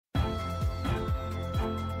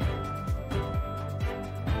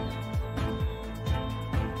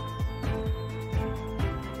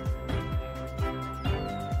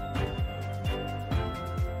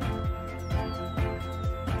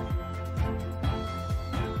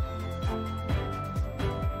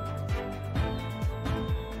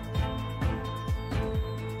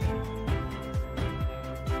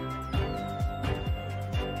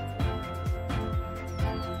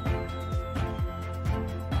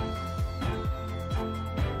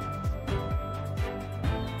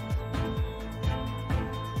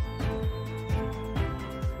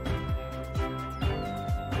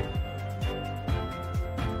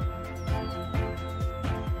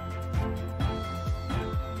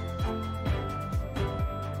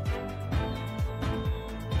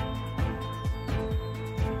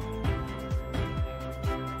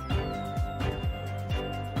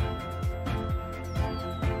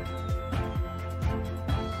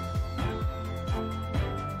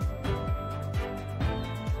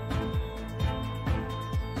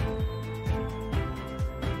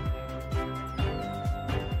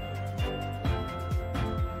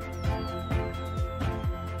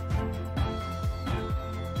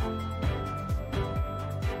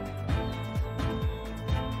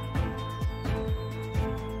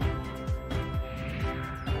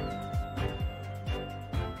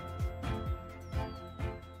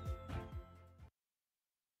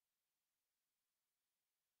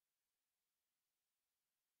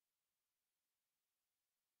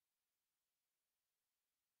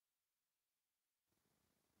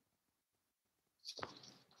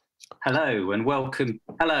Hello and welcome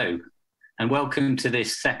to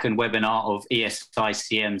this second webinar of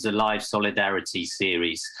ESICM's Alive Solidarity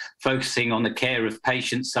series, focusing on the care of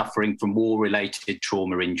patients suffering from war-related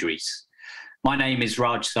trauma injuries. My name is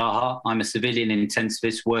Raj Saha. I'm a civilian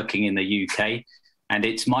intensivist working in the UK, and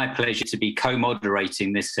it's my pleasure to be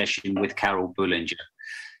co-moderating this session with Carol Bullinger.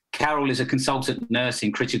 Carol is a consultant nurse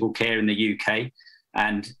in critical care in the UK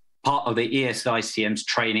and part of the ESICM's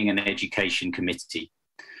Training and Education Committee.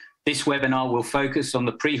 This webinar will focus on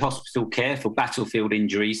the pre-hospital care for battlefield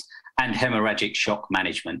injuries and hemorrhagic shock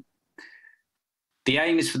management. The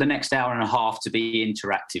aim is for the next hour and a half to be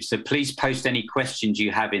interactive, so please post any questions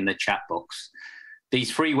you have in the chat box.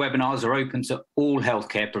 These free webinars are open to all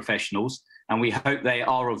healthcare professionals, and we hope they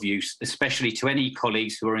are of use, especially to any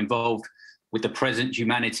colleagues who are involved with the present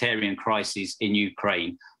humanitarian crisis in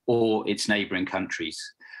Ukraine or its neighbouring countries.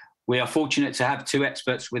 We are fortunate to have two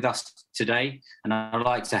experts with us today, and I'd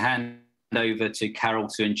like to hand over to Carol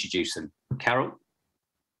to introduce them. Carol?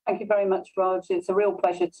 Thank you very much, Raj. It's a real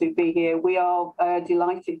pleasure to be here. We are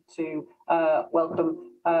delighted to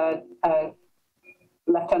welcome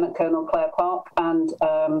Lieutenant Colonel Claire Park and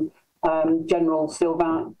General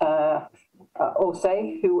Sylvain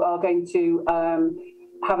AUSSET, who are going to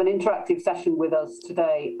have an interactive session with us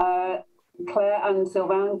today. Claire and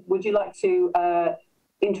Sylvain, would you like to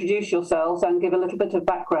introduce yourselves and give a little bit of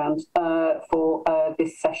background for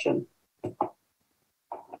this session?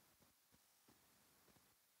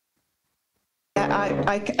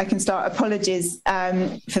 I can start. Apologies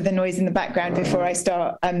for the noise in the background before I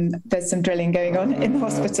start. There's some drilling going on in the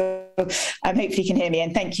hospital. Hopefully you can hear me,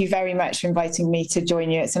 and thank you very much for inviting me to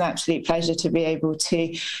join you. It's an absolute pleasure to be able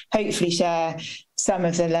to hopefully share some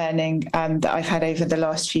of the learning that I've had over the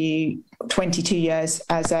last 22 years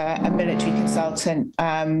as a military consultant,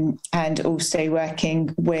 and also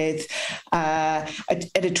working with at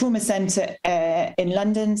a trauma centre in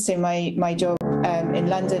London. So my job in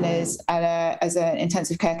London is as an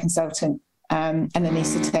intensive care consultant and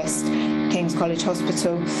anaesthetist, King's College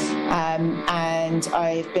Hospital, and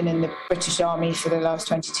I've been in the British Army for the last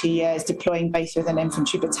 22 years, deploying both with an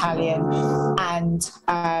infantry battalion and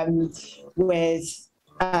with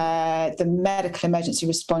the medical emergency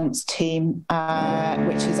response team,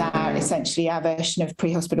 which is essentially our version of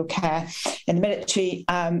pre-hospital care in the military,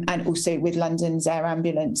 and also with London's air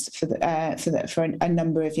ambulance for a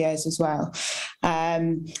number of years as well.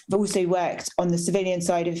 I've also worked on the civilian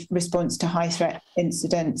side of response to high threat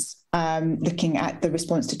incidents, looking at the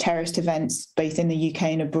response to terrorist events, both in the UK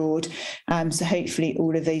and abroad. So hopefully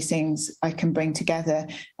all of these things I can bring together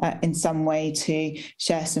in some way to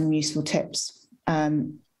share some useful tips.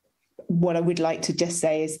 What I would like to just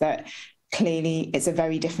say is that clearly it's a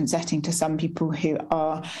very different setting to some people who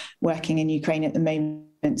are working in Ukraine at the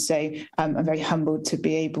moment. So I'm very humbled to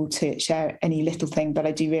be able to share any little thing, but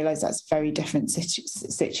I do realise that's a very different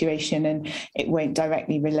situation and it won't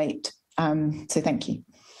directly relate. So thank you.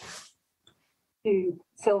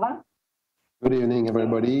 Sylvain? Good evening,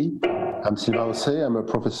 everybody. I'm Sylvain AUSSET. I'm a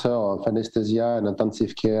professor of anesthesia and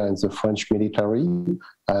intensive care in the French military.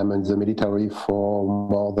 I'm in the military for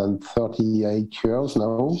more than 38 years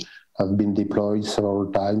now. I've been deployed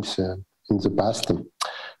several times in the past.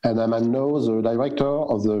 And I'm now the director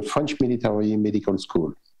of the French Military Medical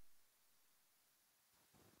School.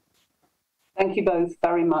 Thank you both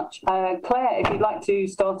very much. Claire, if you'd like to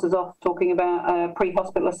start us off talking about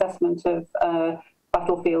pre-hospital assessment of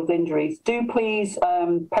battlefield injuries, do please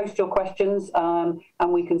post your questions, and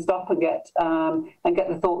we can stop and get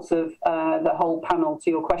the thoughts of the whole panel to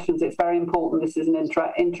your questions. It's very important. This is an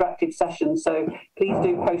interactive session, so please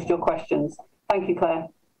do post your questions. Thank you, Claire.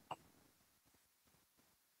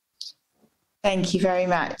 Thank you very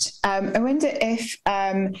much. I wonder if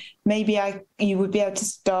maybe you would be able to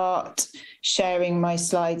start sharing my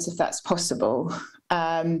slides, if that's possible.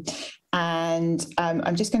 And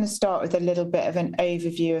I'm just going to start with a little bit of an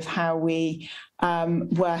overview of how we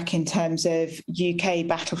work in terms of UK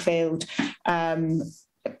battlefield care,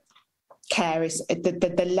 is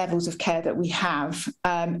the levels of care that we have.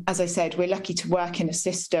 As I said, we're lucky to work in a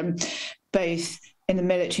system both in the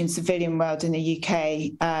military and civilian world in the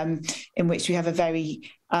UK, in which we have a very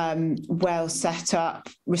well set up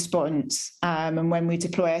response. And when we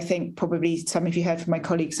deploy, I think probably some of you heard from my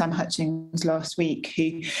colleague Sam Hutchings last week,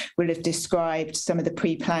 who will have described some of the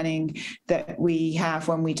pre-planning that we have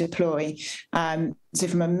when we deploy. so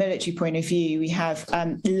from a military point of view, we have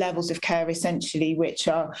levels of care essentially, which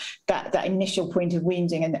are that initial point of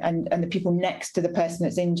wounding and the people next to the person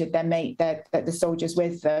that's injured, their mate, the soldiers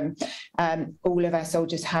with them. All of our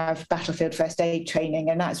soldiers have battlefield first aid training,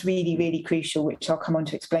 and that's really, really crucial, which I'll come on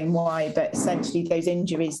to explain why. But essentially those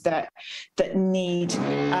injuries that need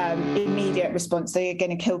immediate response, they are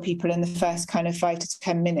going to kill people in the first kind of 5 to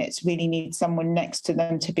 10 minutes, really need someone next to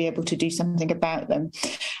them to be able to do something about them.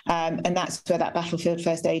 And that's where that battlefield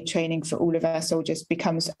first aid training for all of our soldiers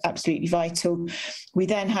becomes absolutely vital. We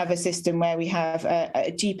then have a system where we have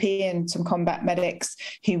a GP and some combat medics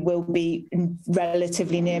who will be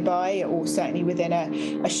relatively nearby, or certainly within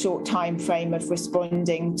a short time frame of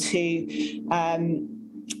responding to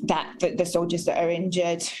the soldiers that are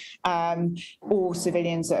injured, or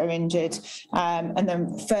civilians that are injured. And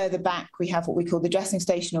then further back, we have what we call the dressing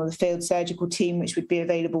station or the field surgical team, which would be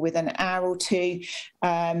available within an hour or two.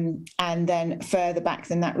 And then further back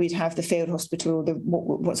than that, we'd have the field hospital,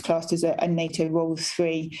 what's classed as a NATO Role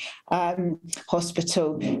 3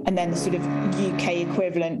 hospital. And then the sort of UK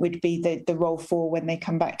equivalent would be the Role 4 when they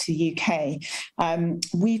come back to the UK.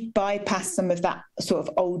 We've bypassed some of that sort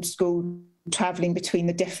of old school travelling between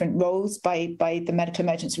the different roles by the medical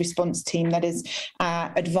emergency response team, that is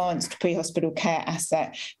advanced pre-hospital care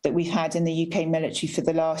asset that we've had in the UK military for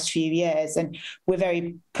the last few years. And we're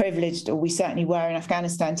very privileged, or we certainly were in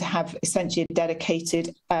Afghanistan, to have essentially a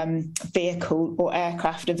dedicated vehicle or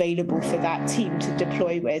aircraft available for that team to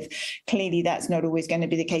deploy with. Clearly that's not always going to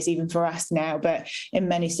be the case even for us now, but in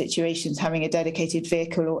many situations having a dedicated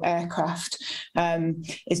vehicle or aircraft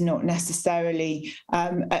is not necessarily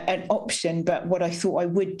an option. But what I thought I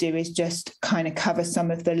would do is just kind of cover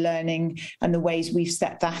some of the learning and the ways we've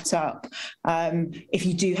set that up. If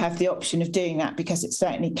you do have the option of doing that, because it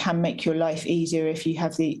certainly can make your life easier if you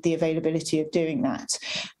have the availability of doing that.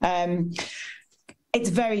 It's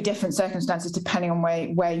very different circumstances depending on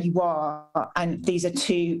where you are. And these are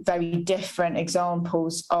two very different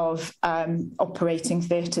examples of operating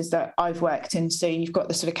theatres that I've worked in. So you've got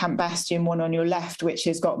the sort of Camp Bastion one on your left, which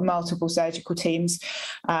has got multiple surgical teams,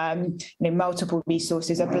 multiple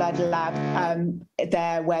resources, a blood lab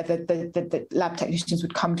there where the lab technicians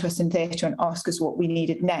would come to us in theatre and ask us what we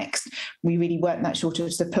needed next. We really weren't that short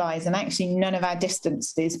of supplies, and actually none of our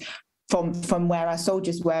distances from where our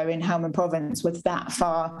soldiers were in Helmand Province was that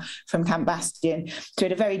far from Camp Bastion. So we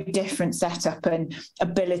had a very different setup and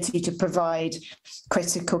ability to provide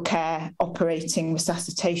critical care, operating,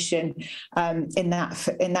 resuscitation in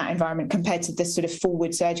that environment, compared to this sort of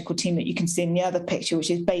forward surgical team that you can see in the other picture,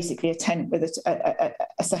 which is basically a tent with a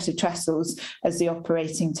set of trestles as the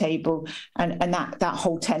operating table. And that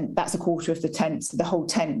whole tent, that's a quarter of the tent. So the whole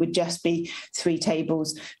tent would just be 3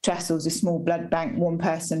 tables, trestles, a small blood bank, one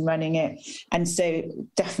person running it. And so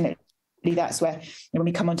definitely that's where, when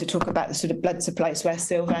we come on to talk about the sort of blood supplies, where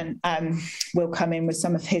Sylvain will come in with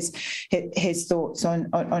some of his thoughts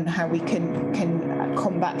on how we can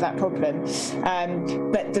combat that problem.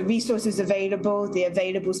 But the resources available, the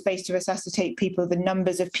available space to resuscitate people, the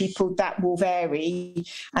numbers of people, that will vary.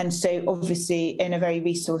 And so obviously in a very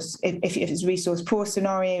if it's a resource poor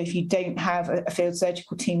scenario, if you don't have a field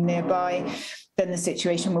surgical team nearby, then the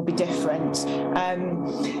situation will be different.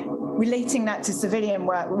 Relating that to civilian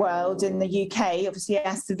world in the UK, obviously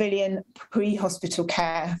our civilian pre-hospital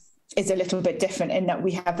care is a little bit different in that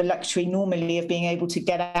we have the luxury normally of being able to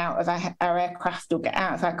get out of our aircraft or get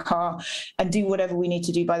out of our car and do whatever we need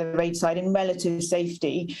to do by the roadside in relative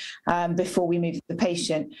safety before we move the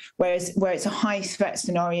patient. Whereas where it's a high threat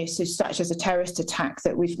scenario, so such as a terrorist attack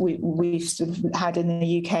that we've sort of had in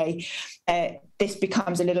the UK, this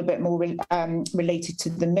becomes a little bit more related to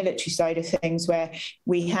the military side of things, where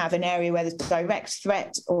we have an area where there's direct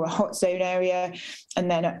threat or a hot zone area, and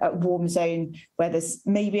then a warm zone where there's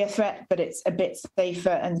maybe a threat, but it's a bit safer,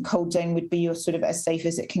 and the cold zone would be your sort of as safe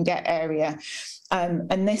as it can get area.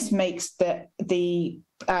 And this makes the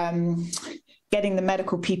getting the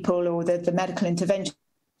medical people or the medical intervention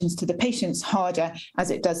to the patients harder, as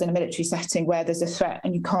it does in a military setting where there's a threat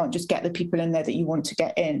and you can't just get the people in there that you want to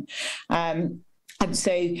get in. And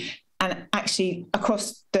actually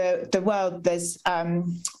across the world, there's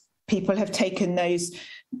people have taken those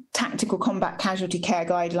tactical combat casualty care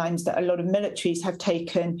guidelines that a lot of militaries have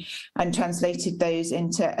taken and translated those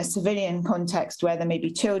into a civilian context where there may be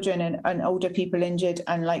children and older people injured,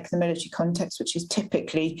 unlike the military context, which is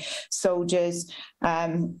typically soldiers,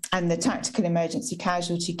 and the tactical emergency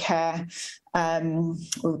casualty care or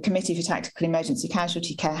the Committee for Tactical Emergency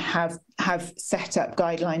Casualty Care have set up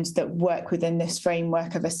guidelines that work within this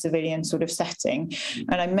framework of a civilian sort of setting.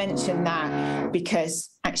 And I mention that because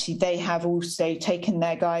actually they have also taken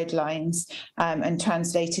their guidelines and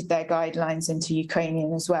translated their guidelines into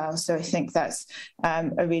Ukrainian as well. So I think that's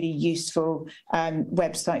a really useful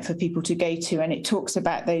website for people to go to, and it talks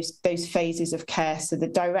about those phases of care. So the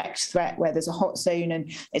direct threat, where there's a hot zone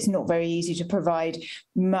and it's not very easy to provide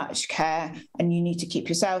much care and you need to keep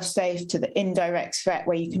yourself safe, to the indirect threat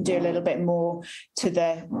where you can do a little bit more, to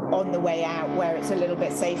the on the way out where it's a little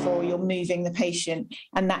bit safer or you're moving the patient.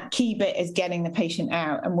 And that key bit is getting the patient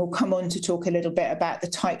out, and we'll come on to talk a little bit about the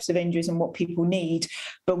types of injuries and what people need.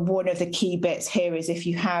 But one of the key bits here is if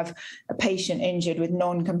you have a patient injured with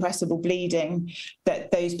non-compressible bleeding,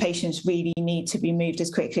 that those patients really need to be moved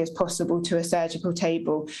as quickly as possible to a surgical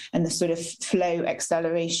table, and the sort of flow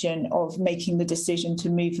acceleration of making the decision to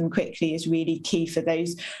move them quickly is really key for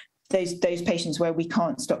those patients where we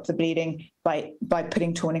can't stop the bleeding by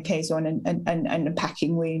putting tourniquets on and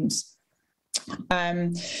packing wounds.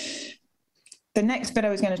 The next bit I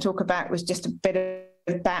was going to talk about was just a bit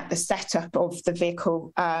about the setup of the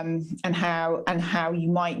vehicle and how you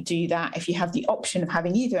might do that if you have the option of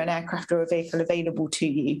having either an aircraft or a vehicle available to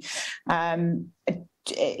you.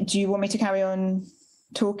 Do you want me to carry on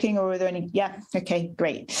talking, or are there any? Yeah, okay,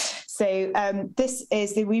 great. So this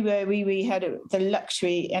is we had the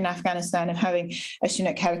luxury in Afghanistan of having a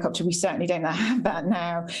Chinook helicopter. We certainly don't have that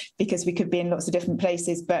now because we could be in lots of different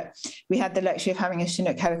places, but we had the luxury of having a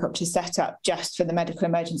Chinook helicopter set up just for the medical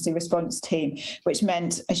emergency response team, which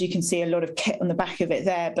meant, as you can see, a lot of kit on the back of it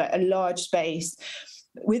there, but a large space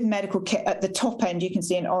with medical kit. At the top end, you can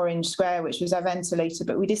see an orange square, which was our ventilator,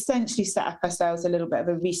 but we'd essentially set up ourselves a little bit of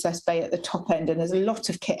a recess bay at the top end, and there's a lot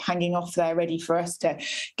of kit hanging off there ready for us to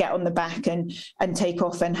get on the back and take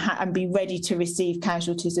off and be ready to receive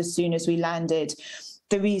casualties as soon as we landed.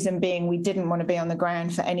 The reason being we didn't want to be on the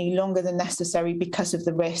ground for any longer than necessary because of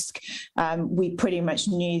the risk. We pretty much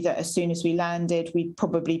knew that as soon as we landed, we'd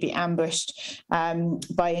probably be ambushed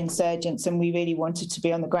by insurgents, and we really wanted to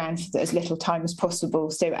be on the ground for as little time as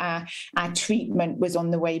possible. So our treatment was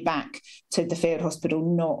on the way back to the field hospital,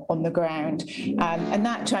 not on the ground. And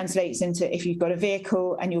that translates into, if you've got a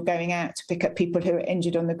vehicle and you're going out to pick up people who are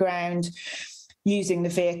injured on the ground, using the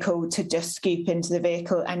vehicle to just scoop into the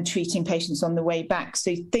vehicle and treating patients on the way back.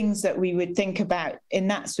 So things that we would think about in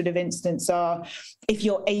that sort of instance are, if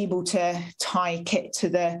you're able to tie kit to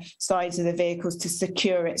the sides of the vehicles to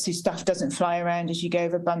secure it so stuff doesn't fly around as you go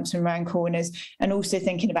over bumps and round corners, and also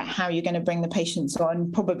thinking about how you're going to bring the patients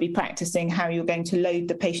on, probably practicing how you're going to load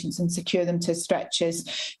the patients and secure them to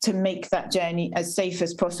stretchers to make that journey as safe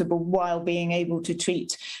as possible while being able to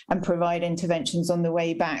treat and provide interventions on the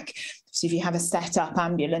way back. So if you have a set-up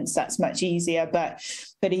ambulance, that's much easier, but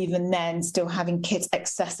even then, still having kits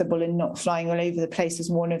accessible and not flying all over the place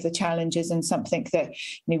is one of the challenges, and something that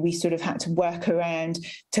we sort of had to work around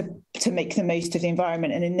to make the most of the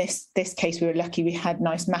environment. And in this case, we were lucky we had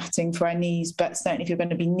nice matting for our knees, but certainly if you're going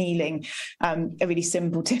to be kneeling, a really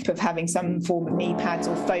simple tip of having some form of knee pads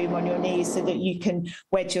or foam on your knees so that you can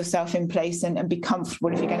wedge yourself in place and be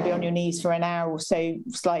comfortable if you're going to be on your knees for an hour or so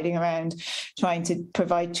sliding around trying to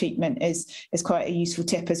provide treatment is quite a useful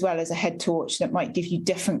tip, as well as a head torch that might give you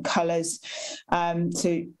different colours.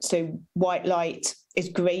 So white light is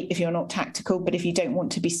great if you're not tactical, but if you don't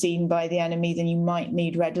want to be seen by the enemy, then you might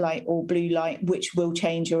need red light or blue light, which will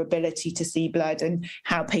change your ability to see blood and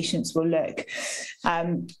how patients will look.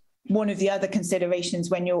 One of the other considerations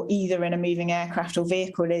when you're either in a moving aircraft or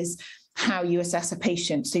vehicle is how you assess a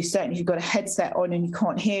patient. So certainly if you've got a headset on and you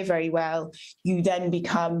can't hear very well, you then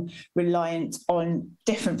become reliant on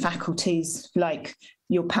different faculties like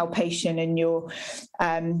your palpation and your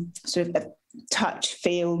sort of touch,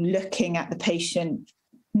 feel, looking at the patient.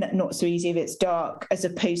 Not so easy if it's dark, as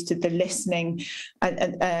opposed to the listening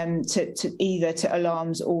to either to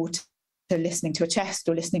alarms or to listening to a chest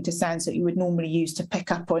or listening to sounds that you would normally use to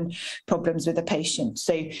pick up on problems with a patient.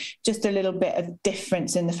 So just a little bit of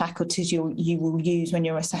difference in the faculties you will use when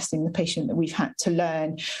you're assessing the patient that we've had to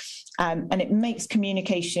learn. And it makes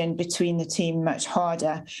communication between the team much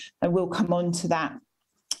harder. And we'll come on to that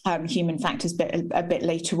human factors a bit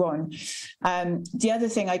later on. The other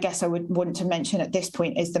thing I guess I would want to mention at this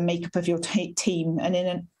point is the makeup of your team. And in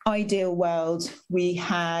an ideal world, we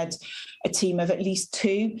had a team of at least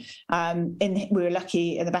 2. We were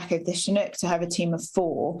lucky in the back of the Chinook to have a team of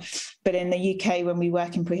 4. But in the UK, when we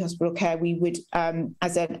work in pre-hospital care, we would,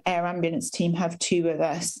 as an air ambulance team, have 2 of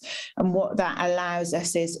us. And what that allows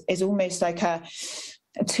us is almost like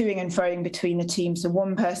toing and froing between the teams. So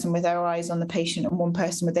one person with their eyes on the patient and one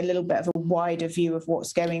person with a little bit of a wider view of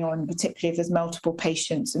what's going on, particularly if there's multiple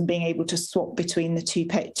patients, and being able to swap between the two,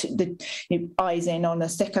 eyes in on a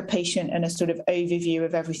sicker patient and a sort of overview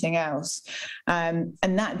of everything else. And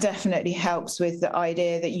that definitely helps with the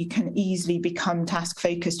idea that you can easily become task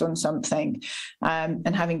focused on something.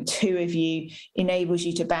 And having two of you enables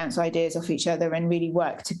you to bounce ideas off each other and really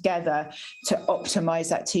work together to optimize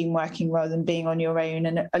that team working rather than being on your own.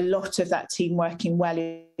 And a lot of that team working well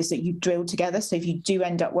is that you drill together. So if you do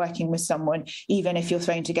end up working with someone, even if you're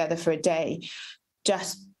thrown together for a day,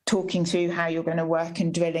 just talking through how you're going to work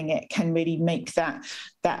and drilling it can really make that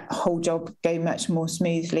whole job go much more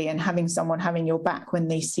smoothly. And having someone having your back when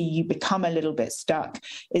they see you become a little bit stuck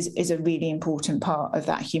is a really important part of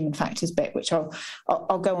that human factors bit, which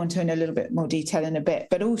I'll go on to in a little bit more detail in a bit.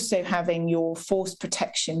 But also having your force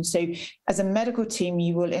protection. So as a medical team,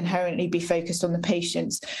 you will inherently be focused on the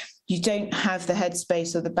patients. You don't have the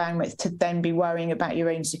headspace or the bandwidth to then be worrying about your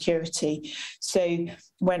own security. So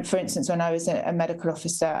for instance, when I was a medical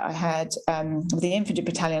officer, I had, with the infantry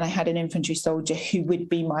battalion, I had an infantry soldier who would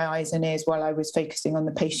be my eyes and ears while I was focusing on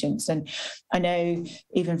the patients. And I know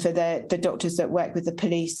even for the doctors that work with the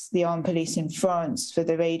police, the armed police in France, for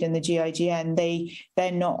the raid and the GIGN,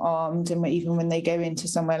 they're not armed. And even when they go into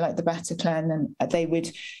somewhere like the Bataclan, and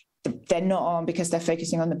they're not armed because they're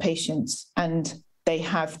focusing on the patients, and they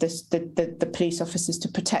have the police officers to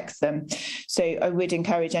protect them. So I would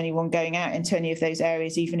encourage anyone going out into any of those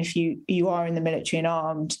areas, even if you are in the military and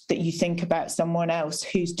armed, that you think about someone else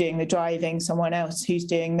who's doing the driving, someone else who's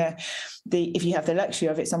doing the if you have the luxury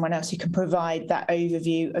of it, someone else who can provide that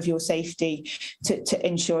overview of your safety to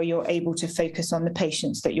ensure you're able to focus on the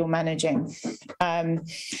patients that you're managing. And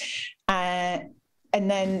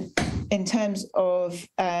then in terms of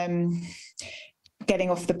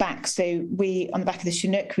getting off the back. So on the back of the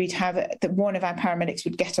Chinook, we'd have that one of our paramedics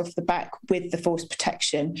would get off the back with the force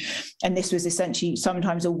protection. And this was essentially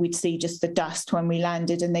sometimes all we'd see just the dust when we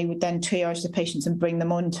landed, and they would then triage the patients and bring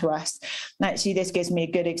them on to us. And actually, this gives me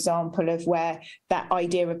a good example of where that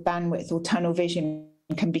idea of bandwidth or tunnel vision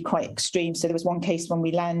can be quite extreme. So there was one case when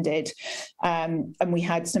we landed and we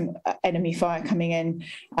had some enemy fire coming in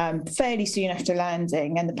fairly soon after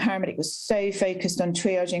landing, and the paramedic was so focused on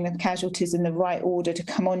triaging the casualties in the right order to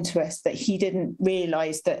come on to us that he didn't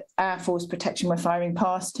realise that our force protection were firing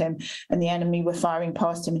past him and the enemy were firing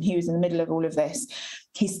past him, and he was in the middle of all of this.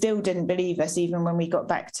 He still didn't believe us, even when we got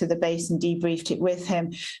back to the base and debriefed it with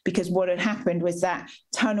him, because what had happened was that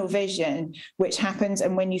tunnel vision, which happens,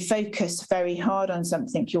 and when you focus very hard on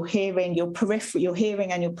something, your hearing and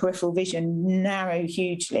your peripheral vision narrow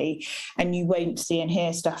hugely, and you won't see and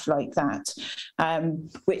hear stuff like that,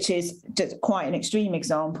 which is just quite an extreme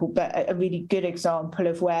example, but a really good example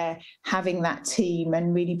of where having that team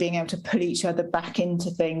and really being able to pull each other back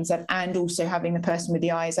into things, and also having the person with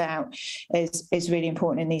the eyes out is really important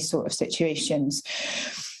in these sort of situations.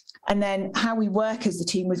 And then how we work as a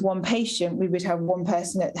team with one patient, we would have one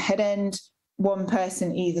person at the head end, one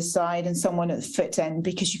person either side, and someone at the foot end,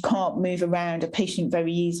 because you can't move around a patient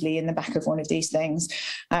very easily in the back of one of these things.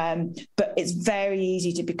 But it's very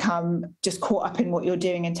easy to become just caught up in what you're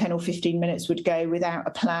doing, and 10 or 15 minutes would go without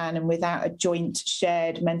a plan and without a joint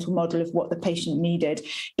shared mental model of what the patient needed,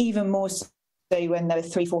 even more so when there were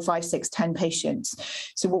 3, 4, 5, 6, 10 patients.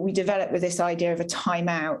 So what we developed with this idea of a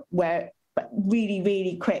timeout, where really,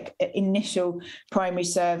 really quick initial primary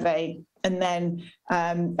survey, and then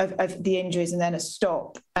of the injuries, and then a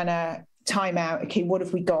stop and a timeout. Okay, what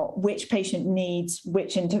have we got? Which patient needs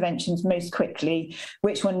which interventions most quickly?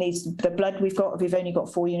 Which one needs the blood we've got? If we've only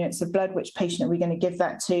got 4 units of blood, which patient are we going to give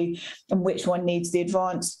that to? And which one needs the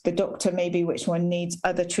advanced, the doctor maybe, which one needs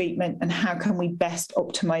other treatment? And how can we best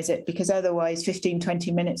optimize it? Because otherwise 15,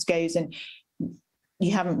 20 minutes goes and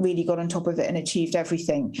you haven't really got on top of it and achieved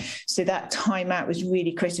everything. So that timeout was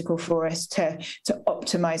really critical for us to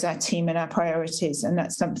optimize our team and our priorities. And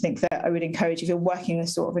that's something that I would encourage, if you're working in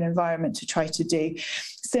this sort of an environment, to try to do.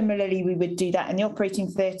 Similarly, we would do that in the operating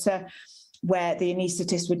theatre, where the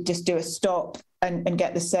anaesthetist would just do a stop and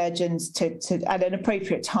get the surgeons to at an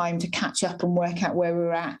appropriate time to catch up and work out where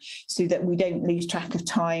we're at, so that we don't lose track of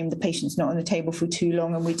time, the patient's not on the table for too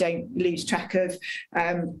long, and we don't lose track of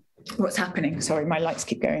what's happening. Sorry, my lights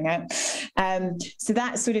keep going out. So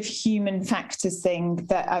that sort of human factors thing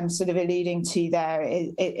that I'm sort of alluding to there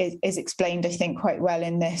is explained, I think, quite well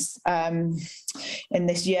in this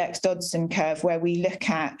Yerkes-Dodson curve, where we look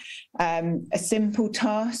at a simple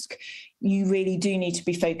task. you really do need to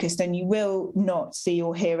be focused, and you will not see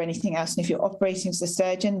or hear anything else. And if you're operating as a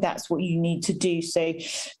surgeon, that's what you need to do. So,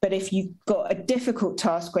 but if you've got a difficult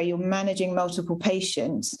task where you're managing multiple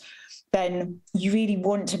patients, then you really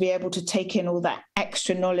want to be able to take in all that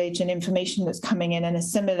extra knowledge and information that's coming in and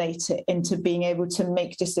assimilate it into being able to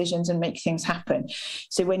make decisions and make things happen.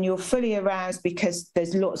 So when you're fully aroused because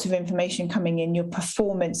there's lots of information coming in, your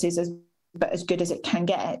performance is as good as it can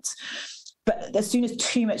get. But as soon as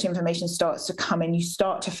too much information starts to come in, you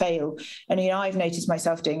start to fail. And I've noticed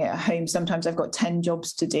myself doing it at home. Sometimes I've got 10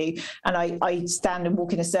 jobs to do, and I stand and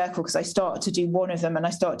walk in a circle because I start to do one of them and I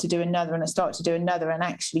start to do another and I start to do another, and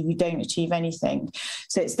actually you don't achieve anything.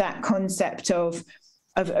 So it's that concept of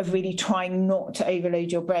really trying not to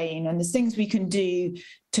overload your brain. And there's things we can do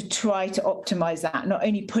to try to optimize that, not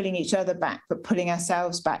only pulling each other back, but pulling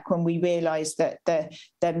ourselves back when we realize that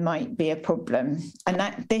there might be a problem. And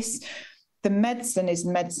the medicine is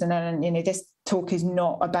medicine, and this talk is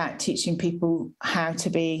not about teaching people how to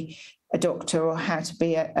be a doctor or how to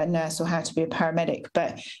be a nurse or how to be a paramedic,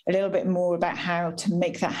 but a little bit more about how to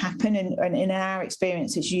make that happen. And in our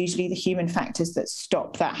experience, it's usually the human factors that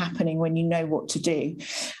stop that happening when you know what to do.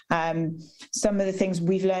 Some of the things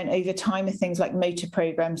we've learned over time are things like motor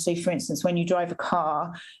programs. So for instance, when you drive a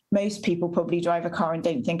car, most people probably drive a car and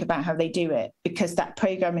don't think about how they do it, because that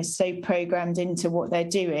program is so programmed into what they're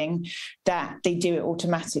doing that they do it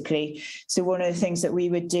automatically. So one of the things that we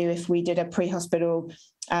would do if we did a pre-hospital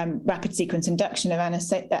rapid sequence induction of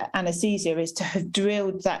anesthesia is to have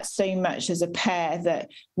drilled that so much as a pair that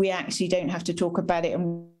we actually don't have to talk about it,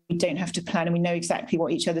 and we don't have to plan, and we know exactly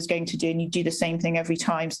what each other's going to do, and you do the same thing every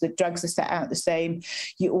time. So the drugs are set out the same.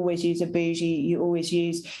 You always use a bougie. You always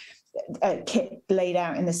use a kit laid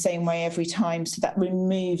out in the same way every time. So that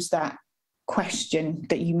removes that question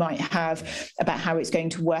that you might have about how it's going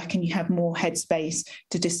to work, and you have more headspace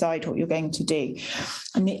to decide what you're going to do.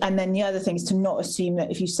 And then the other thing is to not assume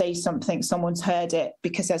that if you say something, someone's heard it,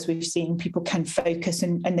 because as we've seen, people can focus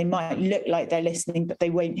and they might look like they're listening, but they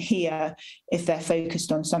won't hear if they're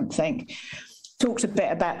focused on something. Talked a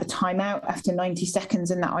bit about the timeout after 90 seconds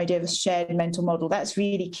and that idea of a shared mental model. That's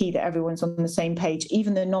really key, that everyone's on the same page.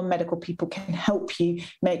 Even the non-medical people can help you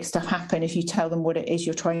make stuff happen if you tell them what it is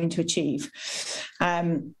you're trying to achieve.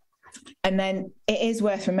 And then it is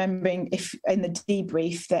worth remembering, if in the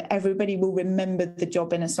debrief, that everybody will remember the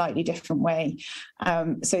job in a slightly different way.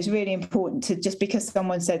 So it's really important to, just because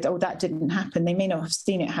someone said, oh, that didn't happen, they may not have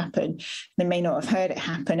seen it happen, they may not have heard it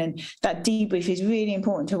happen. And that debrief is really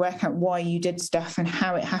important to work out why you did stuff and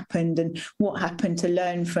how it happened and what happened, to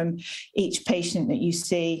learn from each patient that you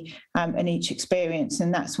see and each experience.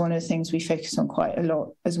 And that's one of the things we focus on quite a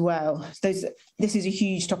lot as well. This is a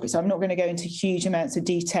huge topic, so I'm not going to go into huge amounts of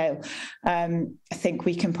detail. I think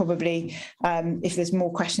we can probably, if there's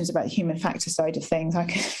more questions about the human factor side of things, I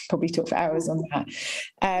can probably talk for hours on that.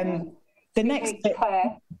 The next bit.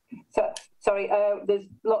 Claire, sorry, there's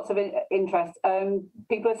lots of interest.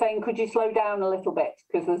 People are saying, could you slow down a little bit?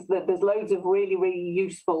 Because there's loads of really, really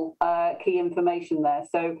useful key information there.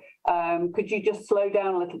 So could you just slow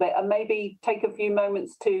down a little bit and maybe take a few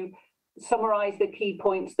moments to summarise the key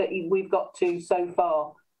points that we've got to so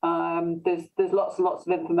far? There's lots and lots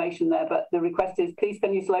of information there, but the request is, please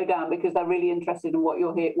can you slow down, because they're really interested in what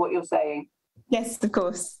you're saying. Yes, of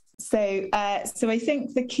course. So I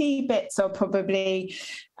think the key bits are probably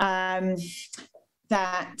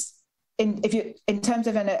that in terms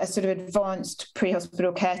of a sort of advanced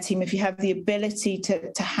pre-hospital care team, if you have the ability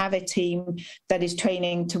to have a team that is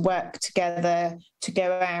training to work together, to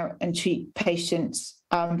go out and treat patients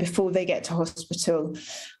before they get to hospital,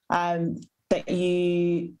 that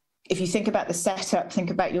if you think about the setup,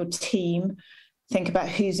 think about your team, think about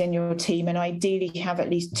who's in your team, and ideally have at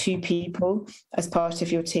least 2 people as part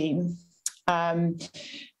of your team. And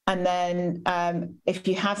then if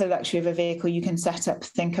you have the luxury of a vehicle, you can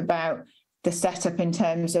think about the setup in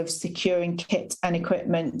terms of securing kit and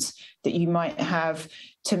equipment that you might have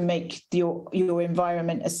to make your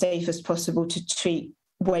environment as safe as possible to treat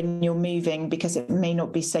when you're moving, because it may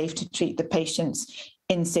not be safe to treat the patients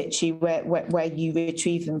in situ where you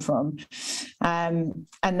retrieve them from. And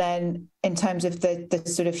then in terms of the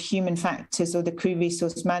sort of human factors or the crew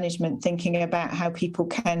resource management, thinking about how people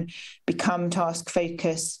can become task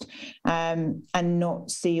focused and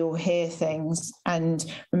not see or hear things, and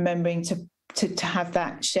remembering to have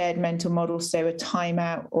that shared mental model, so a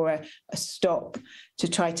timeout or a stop to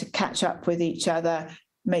try to catch up with each other,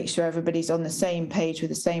 make sure everybody's on the same page with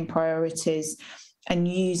the same priorities, and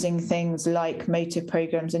using things like motor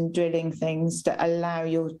programs and drilling things that allow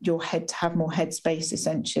your head to have more headspace,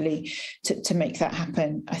 essentially, to make that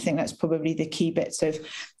happen. I think that's probably the key bits of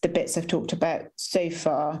the bits I've talked about so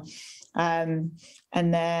far. And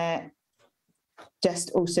they're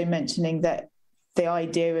just also mentioning that the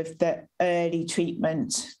idea of the early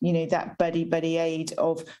treatment, you know, that buddy aid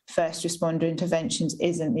of first responder interventions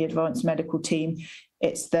isn't the advanced medical team.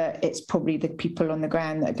 It's probably the people on the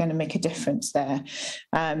ground that are going to make a difference there.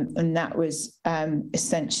 And that was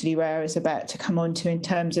essentially where I was about to come on to in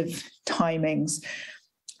terms of timings.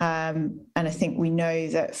 And I think we know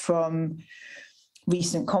that from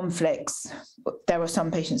recent conflicts, there are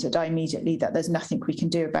some patients that die immediately that there's nothing we can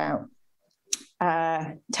do about.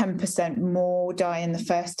 10% more die in the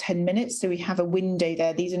first 10 minutes. So we have a window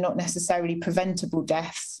there. These are not necessarily preventable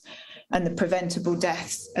deaths. And the preventable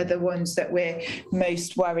deaths are the ones that we're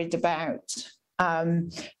most worried about,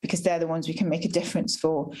 because they're the ones we can make a difference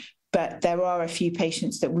for. But there are a few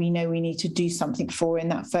patients that we know we need to do something for in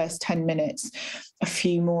that first 10 minutes, a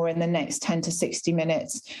few more in the next 10 to 60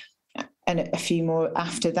 minutes, and a few more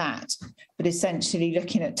after that. But essentially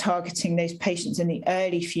looking at targeting those patients in the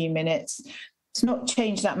early few minutes. It's not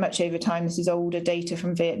changed that much over time. This is older data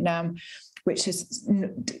from Vietnam, which is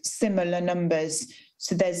similar numbers.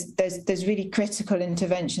 So there's really critical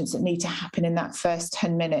interventions that need to happen in that first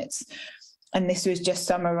 10 minutes. And this was just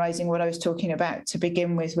summarising what I was talking about to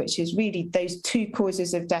begin with, which is really those two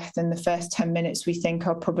causes of death in the first 10 minutes we think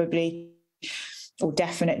are probably, or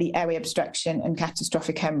definitely, airway obstruction and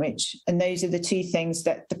catastrophic hemorrhage. And those are the two things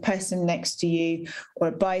that the person next to you, or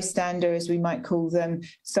a bystander, as we might call them,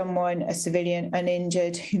 someone, a civilian,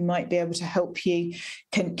 uninjured, who might be able to help you,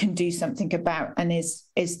 can do something about, and is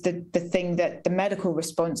the thing that the medical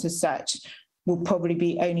response as such will probably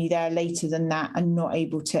be only there later than that and not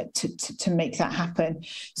able to make that happen.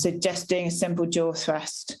 So just doing a simple jaw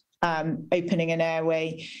thrust, opening an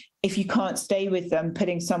airway. If you can't stay with them,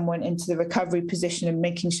 putting someone into the recovery position and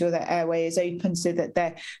making sure their airway is open so that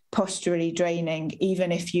they're posturally draining,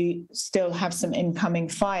 even if you still have some incoming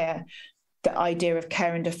fire. The idea of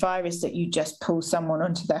care under fire is that you just pull someone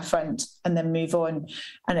onto their front and then move on,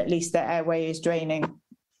 and at least their airway is draining.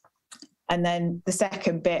 And then the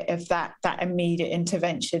second bit of that immediate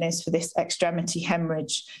intervention is for this extremity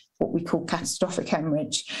hemorrhage, what we call catastrophic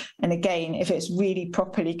hemorrhage. And again, if it's really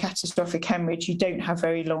properly catastrophic hemorrhage, you don't have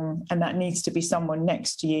very long, and that needs to be someone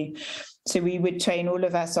next to you. So we would train all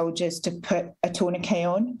of our soldiers to put a tourniquet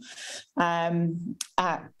on,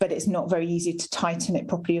 but it's not very easy to tighten it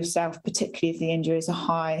properly yourself, particularly if the injuries are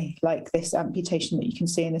high, like this amputation that you can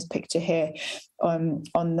see in this picture here on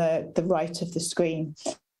the right of the screen.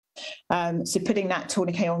 So putting that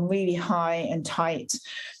tourniquet on really high and tight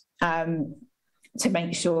to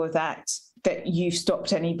make sure that you've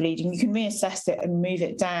stopped any bleeding. You can reassess it and move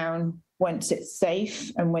it down once it's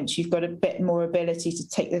safe and once you've got a bit more ability to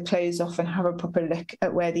take the clothes off and have a proper look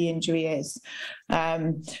at where the injury is.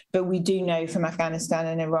 But we do know from Afghanistan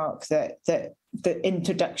and Iraq that the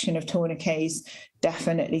introduction of tourniquets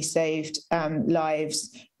definitely saved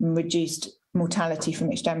lives and reduced mortality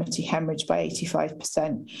from extremity hemorrhage by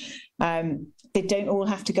 85%. They don't all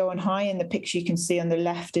have to go on high. And the picture you can see on the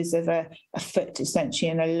left is of a foot, essentially,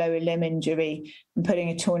 and a lower limb injury. And putting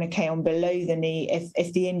a tourniquet on below the knee,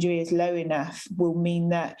 if the injury is low enough, will mean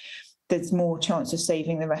that there's more chance of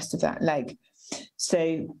saving the rest of that leg.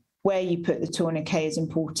 So where you put the tourniquet is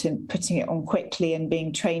important. Putting it on quickly and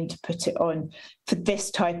being trained to put it on for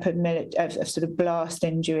this type of sort of blast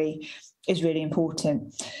injury is really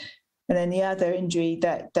important. And then the other injury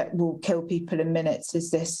that will kill people in minutes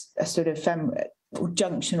is this sort of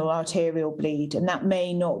junctional arterial bleed. And that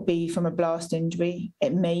may not be from a blast injury.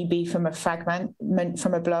 It may be from a fragment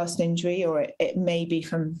from a blast injury, or it may be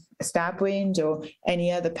from a stab wound or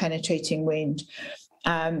any other penetrating wound.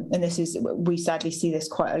 And we sadly see this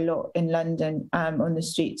quite a lot in London on the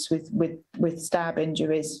streets with stab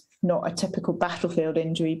injuries, not a typical battlefield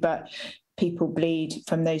injury, but people bleed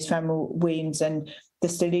from those femoral wounds, and the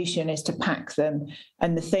solution is to pack them.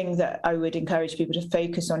 And the thing that I would encourage people to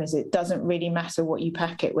focus on is it doesn't really matter what you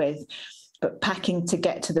pack it with, but packing to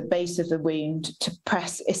get to the base of the wound, to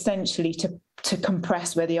press, essentially to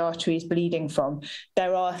compress where the artery is bleeding from.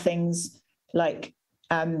 There are things like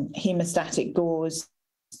hemostatic gauze,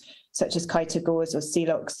 such as Kiter gauze or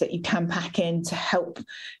Celox, that you can pack in to help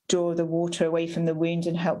draw the water away from the wound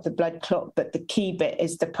and help the blood clot. But the key bit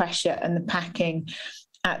is the pressure and the packing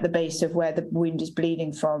at the base of where the wound is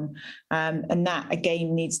bleeding from. And that,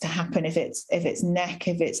 again, needs to happen if it's neck,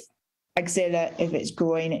 if it's axilla, if it's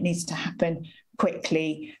groin, it needs to happen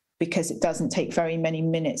quickly, because it doesn't take very many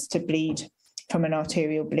minutes to bleed from an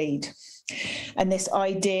arterial bleed. And this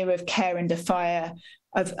idea of care under fire,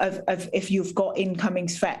 of if you've got incoming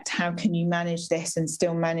threat, how can you manage this and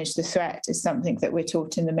still manage the threat, is something that we're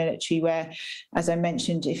taught in the military, where, as I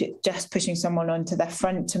mentioned, if it's just pushing someone onto their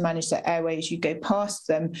front to manage their airways, you go past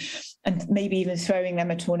them, and maybe even throwing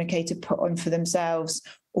them a tourniquet to put on for themselves,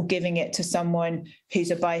 or giving it to someone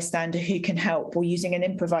who's a bystander who can help, or using an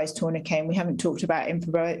improvised tourniquet. And we haven't talked about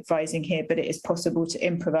improvising here, but it is possible to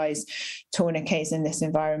improvise tourniquets in this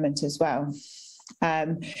environment as well.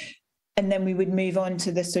 And then we would move on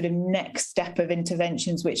to the sort of next step of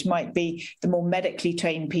interventions, which might be the more medically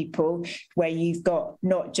trained people, where you've got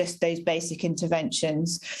not just those basic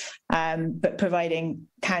interventions, but providing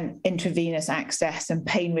intravenous access and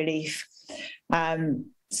pain relief.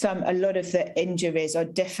 A lot of the injuries are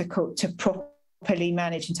difficult to properly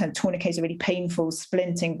manage in terms of tourniquets are really painful,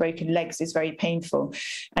 splinting broken legs is very painful,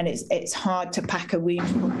 and it's hard to pack a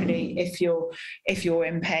wound properly if you're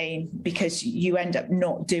in pain, because you end up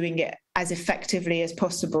not doing it as effectively as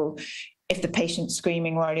possible if the patient's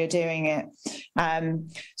screaming while you're doing it.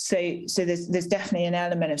 So there's definitely an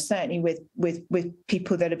element of, certainly with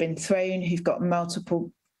people that have been thrown, who've got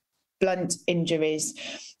multiple blunt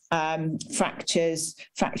injuries,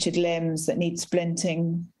 fractured limbs that need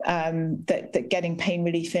splinting, that getting pain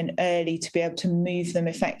relief in early to be able to move them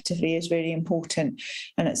effectively is really important.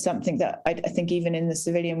 And it's something that I think even in the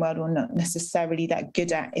civilian world we're not necessarily that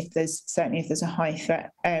good at, if there's a high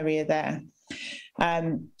threat area there.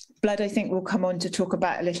 Blood, I think we'll come on to talk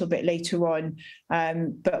about a little bit later on,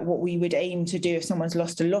 but what we would aim to do if someone's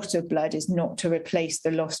lost a lot of blood is not to replace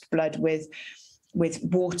the lost blood with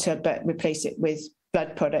water, but replace it with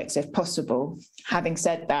blood products if possible. Having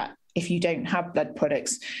said that, if you don't have blood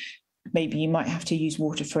products, maybe you might have to use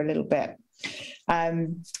water for a little bit.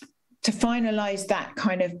 To finalise that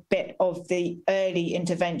kind of bit of the early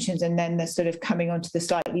interventions, and then the sort of coming on to the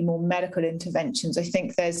slightly more medical interventions, I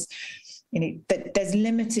think there's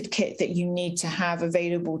limited kit that you need to have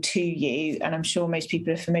available to you, and I'm sure most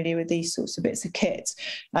people are familiar with these sorts of bits of kit.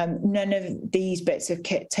 None of these bits of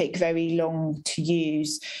kit take very long to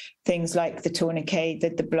use. Things like the tourniquet,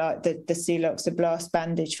 the Celox, the blast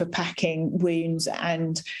bandage for packing wounds,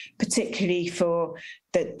 and particularly for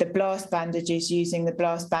the blast bandages, using the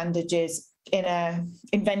blast bandages in an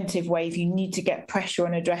inventive way. If you need to get pressure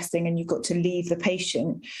on a dressing and you've got to leave the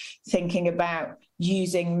patient, thinking about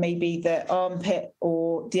using maybe the armpit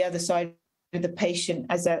or the other side of the patient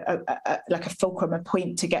as like a fulcrum, a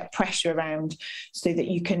point to get pressure around, so that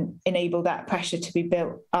you can enable that pressure to be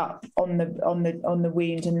built up on the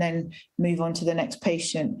wound and then move on to the next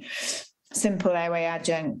patient. Simple airway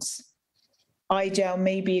adjuncts. iGel,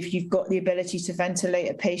 maybe if you've got the ability to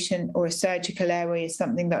ventilate a patient, or a surgical airway is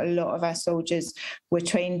something that a lot of our soldiers were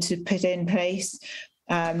trained to put in place.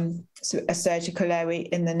 So a surgical airway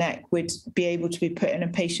in the neck would be able to be put in a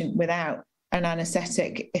patient without an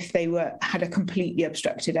anaesthetic if they had a completely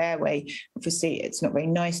obstructed airway. Obviously, it's not very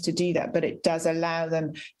nice to do that, but it does allow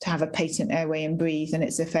them to have a patent airway and breathe, and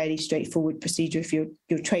it's a fairly straightforward procedure if you're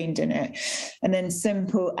trained in it. And then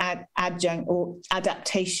simple adjunct or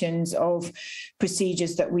adaptations of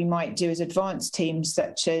procedures that we might do as advanced teams,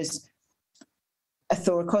 such as a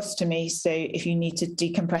thoracostomy. So if you need to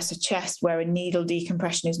decompress a chest where a needle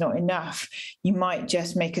decompression is not enough, you might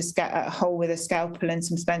just make a hole with a scalpel and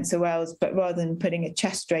some Spencer wells, but rather than putting a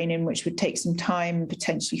chest drain in, which would take some time and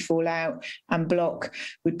potentially fall out and block,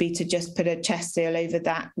 would be to just put a chest seal over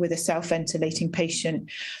that with a self-ventilating patient.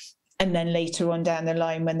 And then later on down the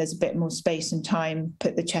line, when there's a bit more space and time,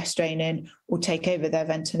 put the chest drain in or take over their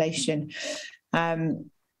ventilation.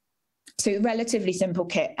 So relatively simple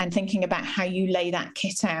kit, and thinking about how you lay that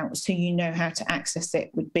kit out so you know how to access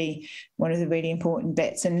it would be one of the really important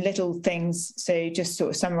bits. And little things, so just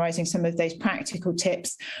sort of summarising some of those practical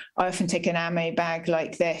tips, I often take an ammo bag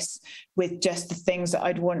like this with just the things that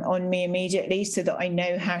I'd want on me immediately, so that I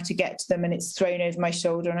know how to get to them and it's thrown over my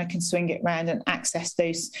shoulder and I can swing it around and access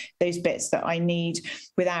those bits that I need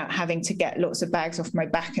without having to get lots of bags off my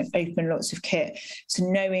back and open lots of kit. So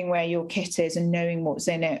knowing where your kit is and knowing what's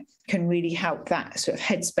in it can really help that sort of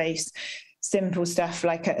headspace. Simple stuff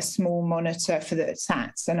like a small monitor for the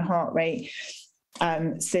SATs and heart rate,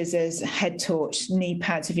 scissors, head torch, knee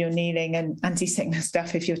pads if you're kneeling, and anti-sickness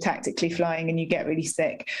stuff if you're tactically flying and you get really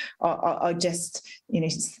sick, are just,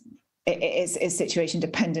 it's situation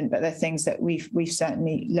dependent, but they're things that we've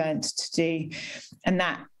certainly learned to do. And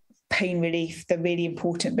that pain relief, the really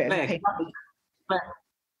important bit of pain relief.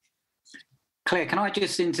 Claire, can I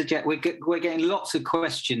just interject? We're getting lots of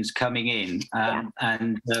questions coming in,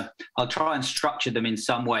 and I'll try and structure them in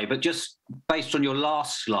some way. But just based on your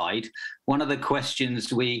last slide, one of the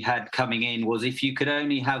questions we had coming in was, if you could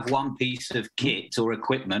only have one piece of kit or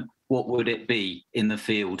equipment, what would it be in the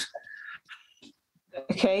field?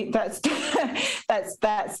 Okay, that's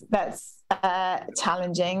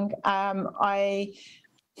challenging.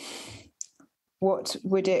 What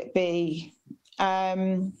would it be?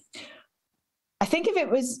 I think if it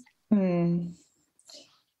was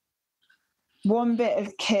one bit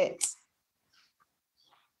of kit,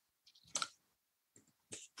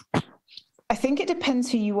 I think it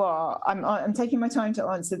depends who you are. I'm taking my time to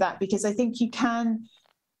answer that, because I think you can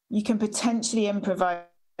potentially improvise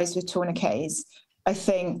with tourniquets. I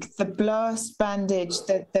think the blast bandage,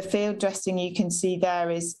 the field dressing you can see there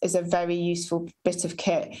is a very useful bit of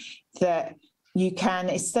kit that you can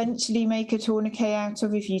essentially make a tourniquet out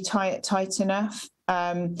of if you tie it tight enough,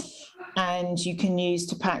 and you can use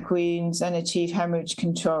to pack wounds and achieve hemorrhage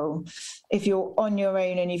control. If you're on your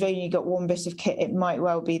own and you've only got one bit of kit, it might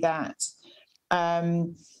well be that.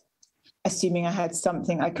 Assuming I had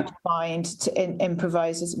something I could find to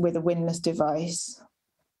improvise with a windlass device.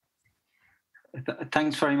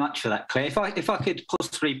 Thanks very much for that, Claire. If I could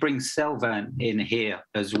possibly bring Sylvain in here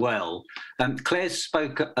as well. Claire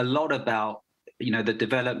spoke a lot about the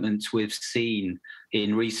developments we've seen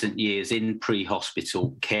in recent years in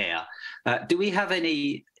pre-hospital care. Do we have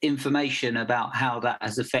any information about how that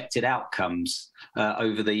has affected outcomes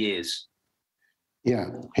over the years? Yeah,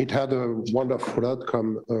 it had a wonderful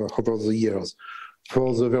outcome over the years.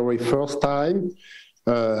 For the very first time,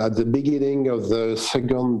 at the beginning of the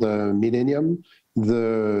second millennium,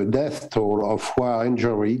 the death toll of war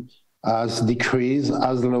injury has decreased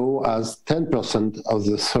as low as 10% of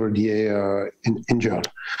the soldiers injured.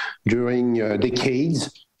 During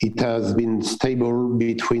decades, it has been stable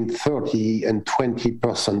between 30 and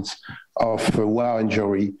 20% of war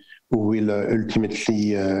injury who will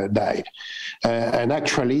ultimately die. And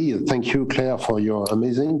actually, thank you, Claire, for your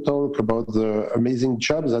amazing talk about the amazing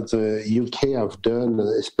job that the UK have done,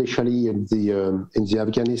 especially in the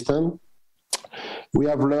Afghanistan. We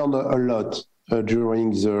have learned a lot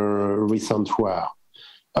during the recent war.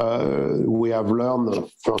 We have learned,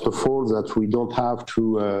 first of all, that we don't have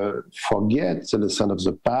to forget the lesson of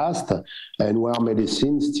the past, and war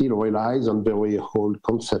medicine still relies on very old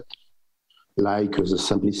concepts, like the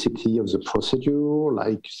simplicity of the procedure,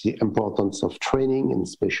 like the importance of training, and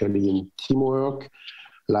especially in teamwork,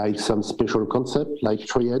 like some special concepts like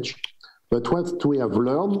triage. But what we have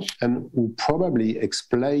learned, and will probably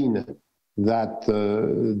explain that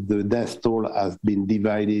the death toll has been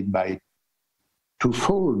divided by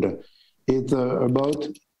twofold, is about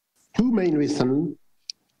two main reasons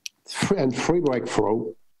and three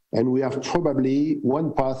breakthroughs, and we have probably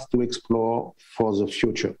one path to explore for the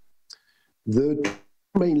future. The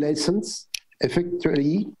two main lessons,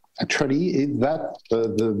 actually, is that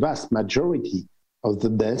the vast majority of the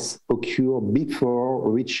deaths occur before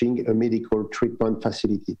reaching a medical treatment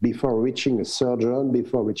facility, before reaching a surgeon,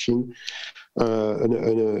 before reaching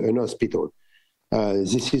an hospital.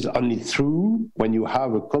 This is only true when you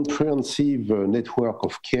have a comprehensive network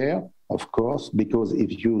of care, of course, because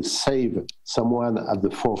if you save someone at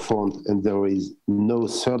the forefront and there is no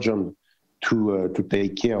surgeon to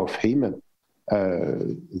take care of him,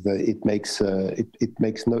 it makes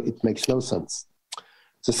no sense.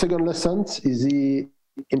 The second lesson is the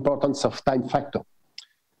importance of time factor.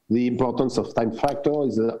 The importance of time factor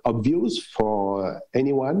is obvious for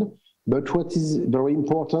anyone, but what is very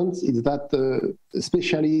important is that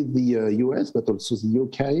especially the US, but also the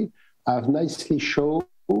UK, have nicely shown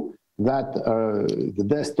that the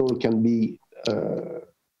death toll can be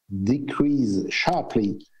decreased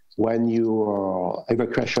sharply when your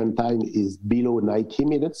evacuation time is below 90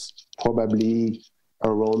 minutes, probably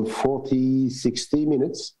around 40, 60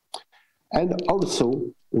 minutes. And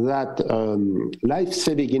also that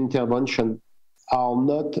life-saving intervention are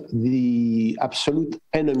not the absolute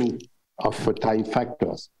enemy of time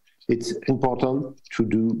factors. It's important to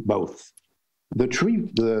do both. The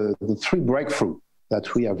three breakthroughs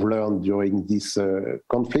that we have learned during these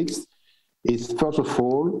conflicts is, first of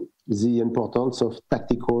all, the importance of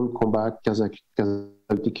tactical combat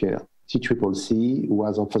casualty care. TCCC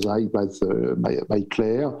was emphasized by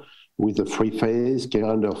Claire with the three-phase care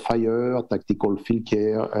under fire, tactical field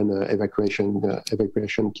care, and evacuation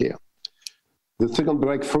care. The second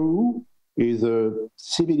breakthrough is a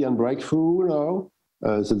civilian breakthrough now.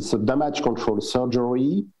 It's a damage control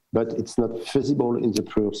surgery, but it's not feasible in the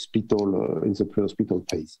pre-hospital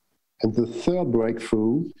phase. And the third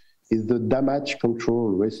breakthrough is the damage control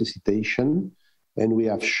resuscitation. And we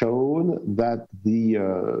have shown that the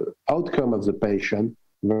outcome of the patient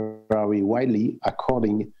vary widely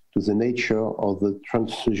according to the nature of the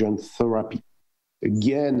transfusion therapy.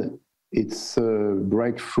 Again, it's a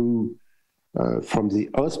breakthrough from the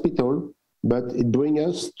hospital, but it brings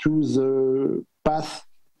us to the path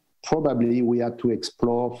probably we have to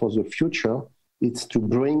explore for the future. It's to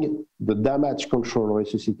bring the damage control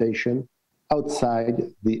resuscitation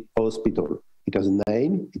outside the hospital. It has a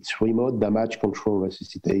name, it's remote damage control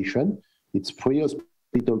resuscitation. It's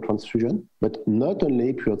pre-hospital transfusion, but not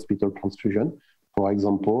only pre-hospital transfusion, for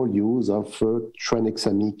example, use of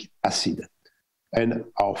tranexamic acid. And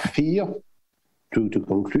our fear, to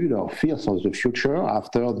conclude, our fears of the future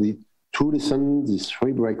after the 2 lessons, these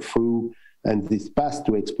 3 breakthrough, and this path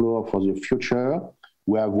to explore for the future,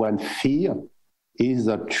 we have one fear, is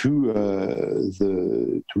that to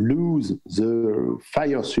lose the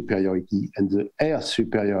fire superiority and the air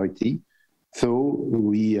superiority. So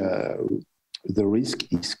the risk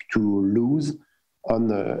is to lose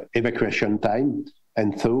on evacuation time.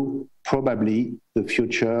 And so probably the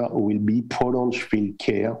future will be prolonged field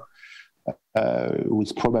care, which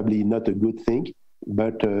is probably not a good thing,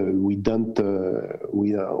 but we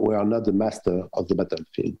are not the master of the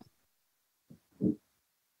battlefield.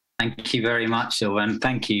 Thank you very much, Sylvain.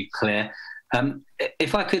 Thank you, Claire.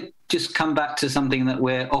 If I could just come back to something that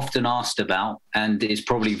we're often asked about and is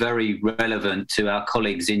probably very relevant to our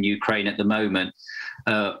colleagues in Ukraine at the moment,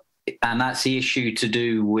 and that's the issue to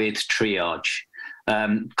do with triage.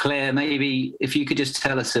 Claire, maybe if you could just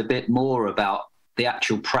tell us a bit more about the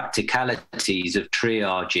actual practicalities of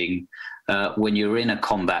triaging when you're in a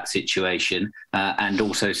combat situation, and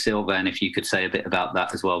also Sylvain, if you could say a bit about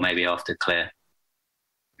that as well, maybe after Claire.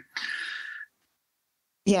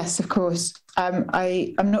 Yes, of course. I'm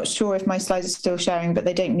not sure if my slides are still sharing, but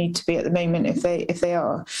they don't need to be at the moment if they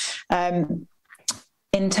are.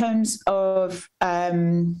 In terms of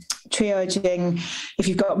triaging, if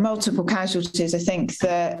you've got multiple casualties, I think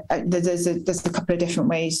that there's a couple of different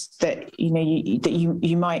ways that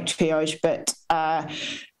you might triage, but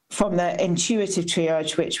from the intuitive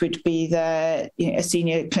triage, which would be a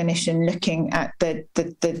senior clinician looking at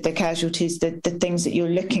the casualties, the things that you're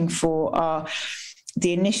looking for are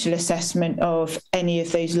the initial assessment of any of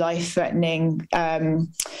those life-threatening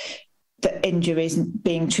the injuries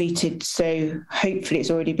being treated. So hopefully it's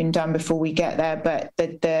already been done before we get there, but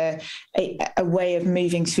a way of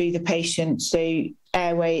moving through the patient, so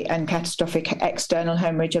airway and catastrophic external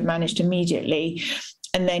hemorrhage are managed immediately.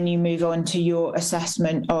 And then you move on to your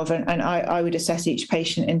assessment of, and I would assess each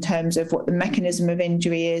patient in terms of what the mechanism of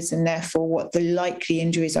injury is, and therefore what the likely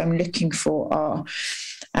injuries I'm looking for are.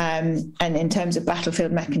 And in terms of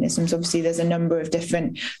battlefield mechanisms, obviously there's a number of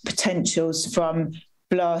different potentials, from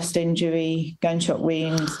blast injury, gunshot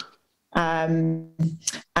wounds.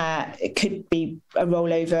 It could be a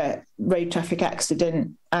rollover road traffic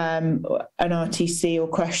accident, an RTC or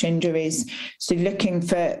crush injuries. So looking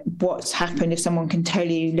for what's happened, if someone can tell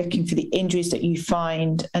you, looking for the injuries that you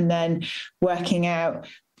find, and then working out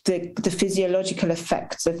the physiological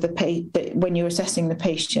effects of when you're assessing the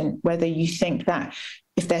patient, whether you think that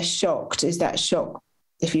if they're shocked, is that shock,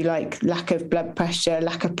 if you like, lack of blood pressure,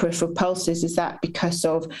 lack of peripheral pulses, is that because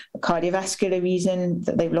of a cardiovascular reason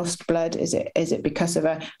that they've lost blood? Is it because of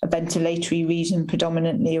a ventilatory reason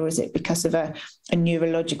predominantly, or is it because of a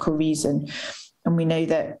neurological reason? And we know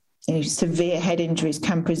that severe head injuries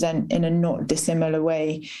can present in a not dissimilar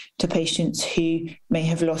way to patients who may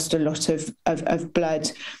have lost a lot of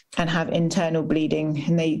blood and have internal bleeding,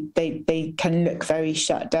 and they can look very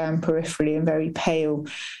shut down peripherally and very pale.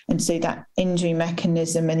 And so that injury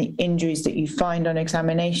mechanism and the injuries that you find on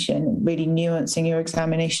examination, really nuancing your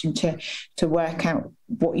examination to work out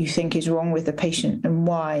what you think is wrong with the patient and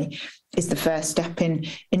why, is the first step in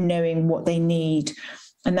knowing what they need.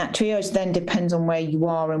 And that triage then depends on where you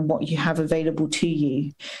are and what you have available to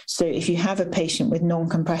you. So if you have a patient with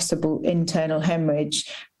non-compressible internal hemorrhage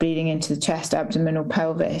bleeding into the chest, abdomen, or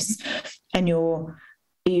pelvis, and your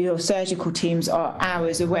surgical teams are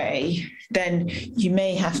hours away, then you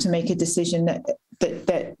may have to make a decision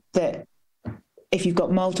that if you've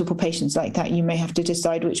got multiple patients like that, you may have to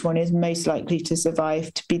decide which one is most likely to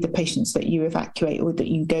survive to be the patients that you evacuate or that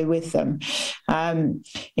you go with them.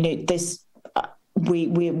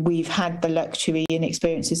 We've had the luxury and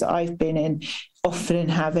experiences that I've been in, often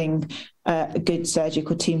having good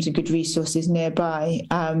surgical teams and good resources nearby.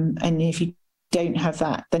 And if you don't have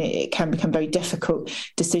that, then it can become very difficult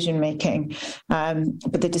decision making.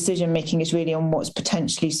 But the decision making is really on what's most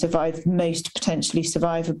potentially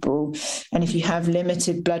survivable. And if you have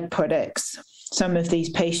limited blood products, some of these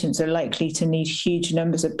patients are likely to need huge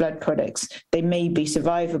numbers of blood products. They may be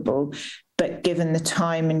survivable, but given the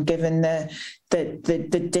time and given the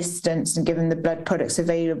distance and given the blood products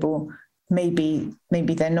available, maybe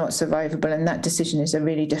they're not survivable, and that decision is a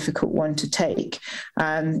really difficult one to take.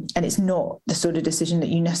 And it's not the sort of decision that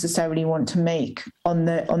you necessarily want to make on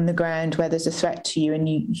the ground where there's a threat to you, and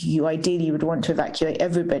you ideally would want to evacuate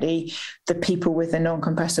everybody, the people with a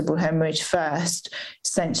non-compressible hemorrhage first,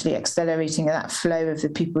 essentially accelerating that flow of the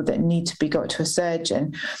people that need to be got to a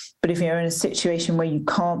surgeon. But if you're in a situation where you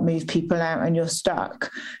can't move people out and you're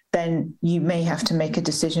stuck, then you may have to make a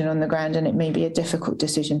decision on the ground, and it may be a difficult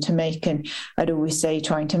decision to make. And I'd always say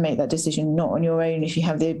trying to make that decision not on your own, if you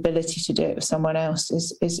have the ability to do it with someone else,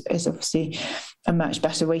 is obviously a much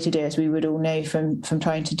better way to do it, as we would all know from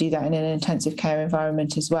trying to do that in an intensive care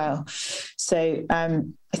environment as well. So I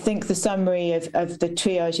think the summary of the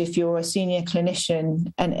triage, if you're a senior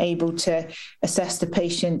clinician and able to assess the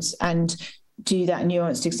patients and do that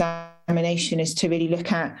nuanced examination, is to really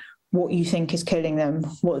look at what you think is killing them,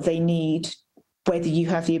 what they need, whether you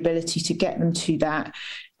have the ability to get them to that,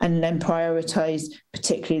 and then prioritise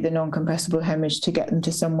particularly the non-compressible hemorrhage to get them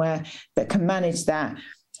to somewhere that can manage that.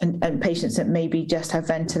 And patients that maybe just have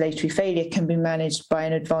ventilatory failure can be managed by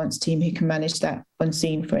an advanced team who can manage that on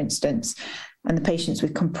scene, for instance. And the patients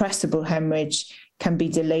with compressible hemorrhage can be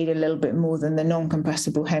delayed a little bit more than the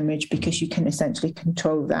non-compressible hemorrhage, because you can essentially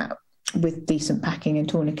control that with decent packing and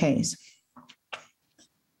tourniquets.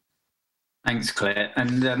 Thanks, Claire.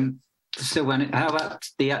 And Sylvain, how about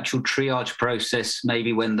the actual triage process,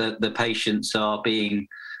 maybe when the patients have been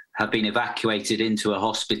evacuated into a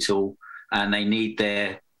hospital and they need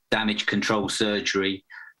their damage control surgery?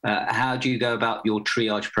 How do you go about your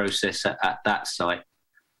triage process at that site?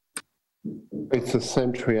 It's the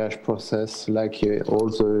same triage process like all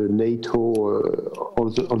the NATO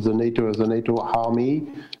army.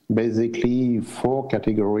 Basically, 4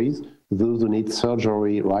 categories: those who need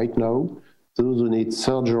surgery right now, those who need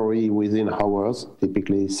surgery within hours,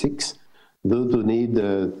 typically 6, those who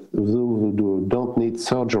don't need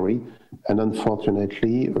surgery, and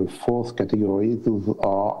unfortunately, a 4th category, those who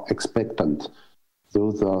are expectant.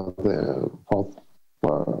 Those are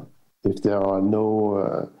if there are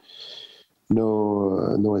no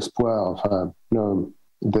espoir,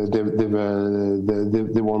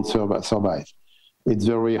 they won't survive. It's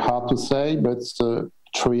very hard to say, but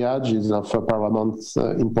triage is of paramount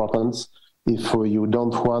importance if you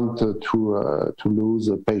don't want to lose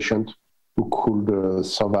a patient who could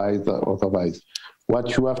survive otherwise.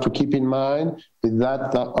 What you have to keep in mind is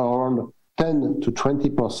that around 10 to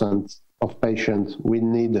 20% of patients will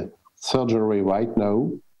need surgery right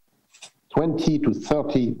now. 20 to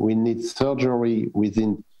 30 will need surgery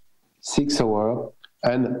within 6 hours,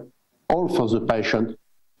 and all of the patients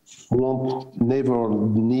won't never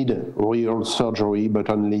need real surgery, but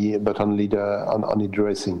only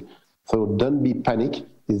dressing. So don't be panic.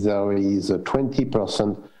 There is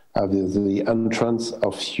 20% of the entrance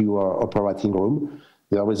of your operating room.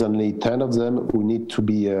 There is only 10 of them who need to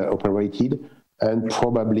be operated, and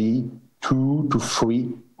probably 2 to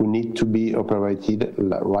 3 who need to be operated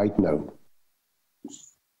right now.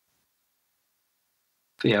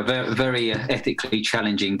 Yeah, very, very ethically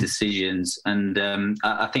challenging decisions. And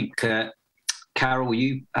I think, Carol,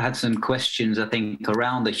 you had some questions, I think,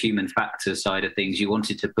 around the human factor side of things you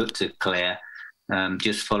wanted to put to Claire,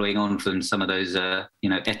 just following on from some of those,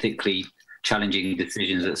 ethically challenging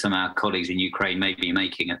decisions that some of our colleagues in Ukraine may be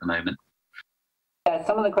making at the moment. Yeah,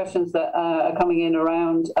 some of the questions that are coming in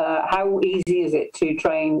around how easy is it to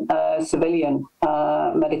train civilian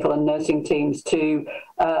medical and nursing teams to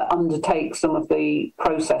undertake some of the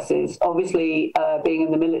processes. Obviously, being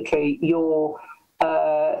in the military, you're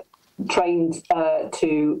trained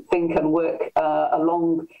to think and work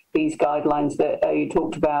along these guidelines that you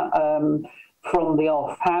talked about from the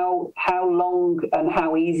off. How long and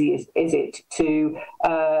how easy is it to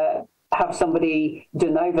have somebody de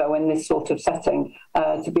novo in this sort of setting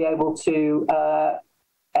to be able to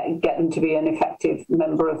get them to be an effective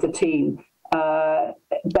member of the team,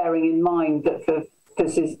 bearing in mind that for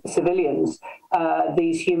civilians,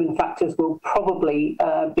 these human factors will probably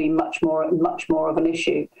be much more of an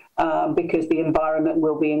issue because the environment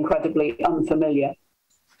will be incredibly unfamiliar.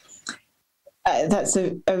 That's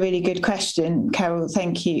a really good question, Carol.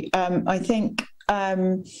 Thank you. I think.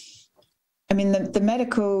 The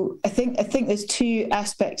medical, I think there's 2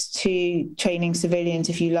 aspects to training civilians,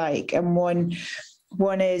 if you like. And one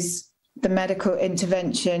is the medical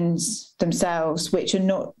interventions themselves, which are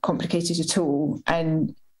not complicated at all.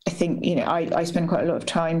 And I think, you know, I spend quite a lot of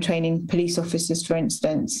time training police officers, for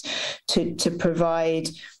instance, to provide,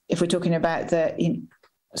 if we're talking about the, you know,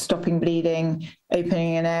 stopping bleeding,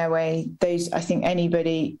 opening an airway, those, I think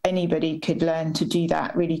anybody could learn to do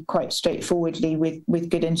that really quite straightforwardly with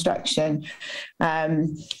good instruction.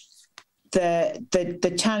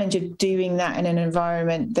 The challenge of doing that in an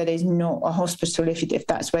environment that is not a hospital, if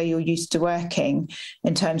that's where you're used to working,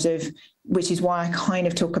 in terms of, which is why I kind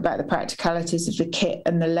of talk about the practicalities of the kit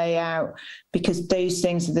and the layout, because those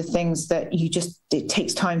things are the things that it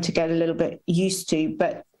takes time to get a little bit used to,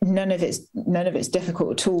 but none of it's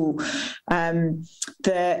difficult at all.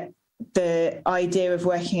 The idea of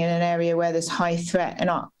working in an area where there's high threat, and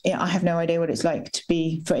I have no idea what it's like to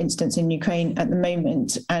be, for instance, in Ukraine at the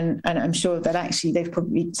moment, and I'm sure that actually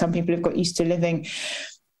some people have got used to living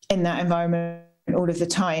in that environment all of the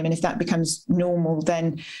time, and if that becomes normal,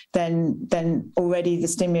 then already the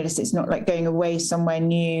stimulus, it's not like going away somewhere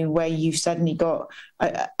new where you've suddenly got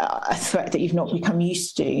a threat that you've not become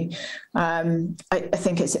used to. I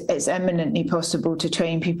think it's eminently possible to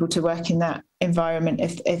train people to work in that environment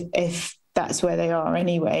if that's where they are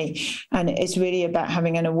anyway, and it's really about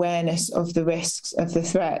having an awareness of the risks, of the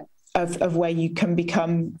threat, of where you can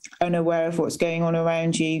become unaware of what's going on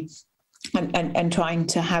around you. And trying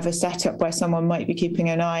to have a setup where someone might be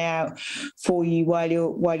keeping an eye out for you while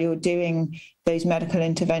you're doing those medical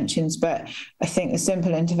interventions. But I think the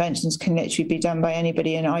simple interventions can literally be done by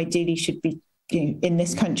anybody, and ideally should be, you know, in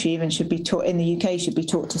this country even should be taught, in the UK should be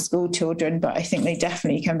taught to school children. But I think they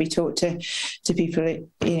definitely can be taught to people, you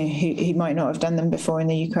know, who might not have done them before in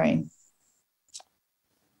the Ukraine.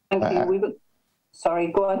 Thank you.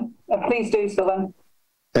 Sorry, go on. Please do, Sylvain.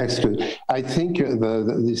 Excellent. I think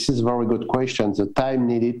this is a very good question. The time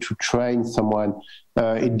needed to train someone,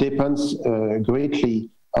 it depends greatly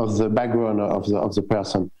of the background of the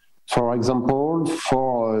person. For example,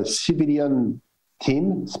 for a civilian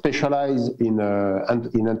team specialized in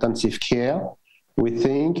intensive care, we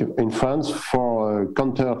think in France for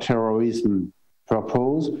counter-terrorism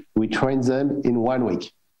purpose, we train them in 1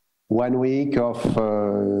 week. 1 week of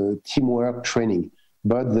teamwork training.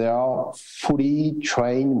 But they are fully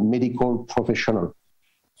trained medical professionals.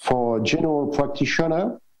 For a general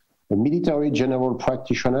practitioner, a military general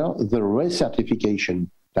practitioner, the recertification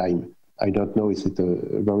time, I don't know, is it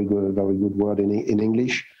a very good word in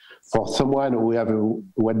English? For someone who had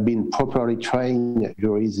been properly trained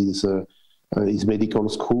during his medical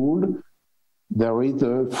school, there is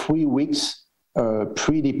 3 weeks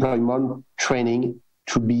pre-deployment training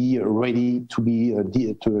to be ready to be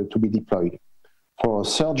deployed. For a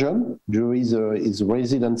surgeon, during his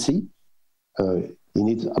residency, he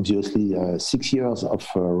needs obviously 6 years of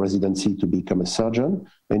residency to become a surgeon.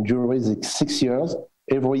 And during the 6 years,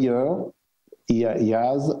 every year, he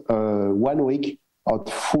has 1 week of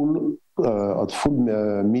full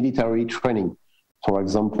military training. For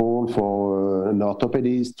example, for an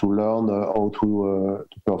orthopedist to learn how to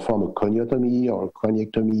perform a coniotomy or a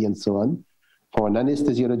craniectomy and so on. For an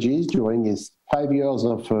anesthesiologist, during his 5 years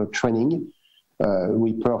of training,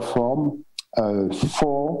 we perform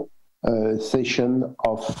 4 sessions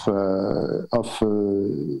of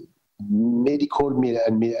medical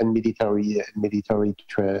and military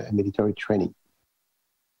training.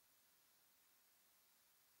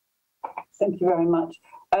 Thank you very much.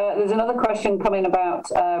 There's another question coming about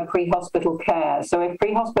pre-hospital care. So if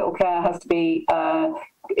pre-hospital care has to be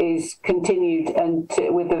is continued and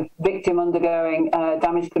with the victim undergoing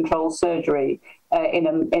damage control surgery in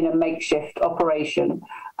a makeshift operating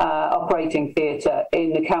theatre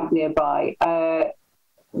in the camp nearby,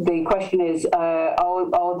 the question is,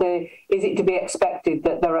 is it to be expected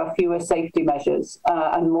that there are fewer safety measures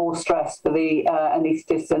and more stress for the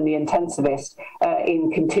anaesthetist and the intensivist in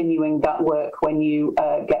continuing that work when you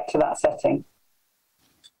get to that setting?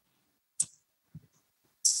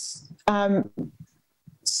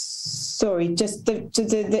 Sorry, just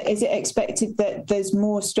is it expected that there's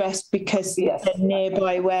more stress because yes, they're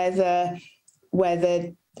nearby where the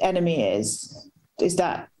enemy is? Is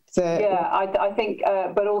that the... Yeah, I think,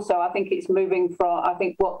 but also I think it's moving from. I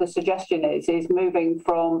think what the suggestion is moving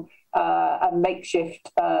from a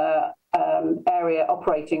makeshift area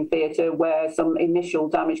operating theatre where some initial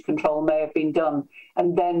damage control may have been done,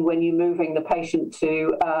 and then when you're moving the patient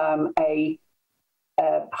to a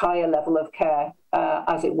higher level of care,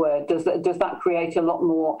 as it were, does that create a lot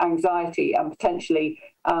more anxiety and potentially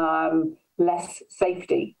less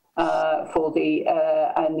safety for the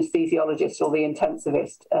anesthesiologist or the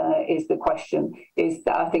intensivist is the question. Is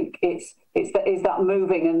that, I think is that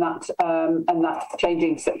moving and that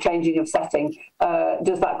changing of setting,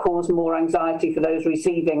 does that cause more anxiety for those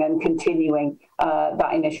receiving and continuing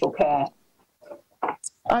that initial care?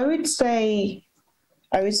 I would say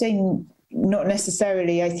not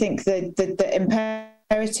necessarily. I think that the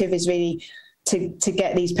imperative is really to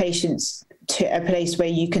get these patients to a place where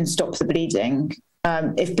you can stop the bleeding.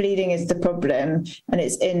 If bleeding is the problem and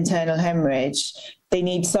it's internal hemorrhage, they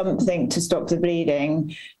need something to stop the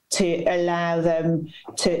bleeding to allow them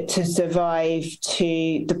to survive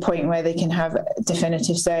to the point where they can have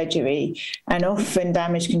definitive surgery. And often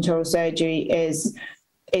damage control surgery is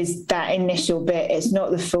that initial bit. It's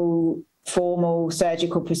not the full formal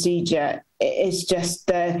surgical procedure. It's just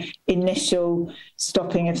the initial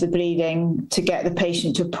stopping of the bleeding to get the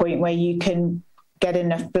patient to a point where you can get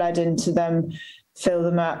enough blood into them, fill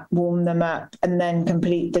them up, warm them up, and then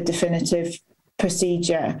complete the definitive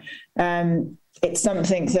procedure. It's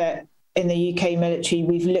something that in the UK military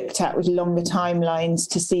we've looked at with longer timelines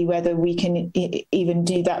to see whether we can even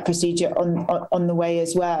do that procedure on the way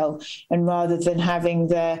as well. And rather than having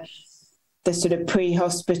the sort of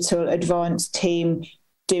pre-hospital advanced team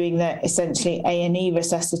doing the essentially A&E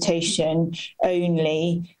resuscitation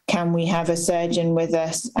only, can we have a surgeon with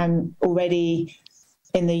us? Already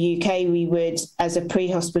in the UK, we would, as a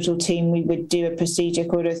pre-hospital team, we would do a procedure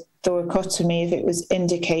called a thoracotomy if it was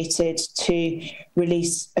indicated to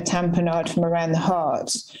release a tamponade from around the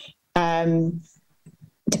heart,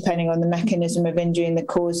 depending on the mechanism of injury and the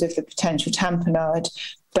cause of the potential tamponade.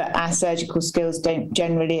 But our surgical skills don't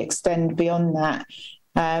generally extend beyond that.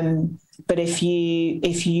 But if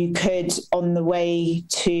you could, on the way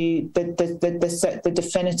to the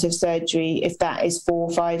definitive surgery, if that is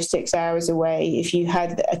 4, 5, 6 hours away, if you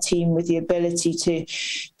had a team with the ability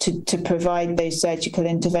to provide those surgical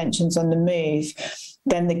interventions on the move,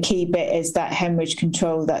 then the key bit is that hemorrhage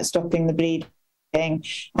control, that stopping the bleeding.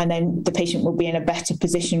 And then the patient will be in a better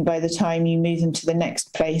position by the time you move them to the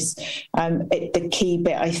next place. The key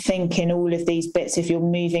bit, I think, in all of these bits, if you're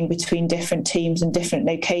moving between different teams and different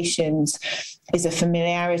locations, is a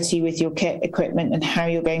familiarity with your kit equipment and how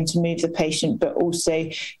you're going to move the patient, but also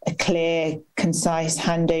a clear, concise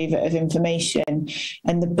handover of information.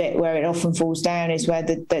 And the bit where it often falls down is where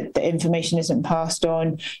the information isn't passed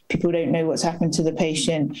on, people don't know what's happened to the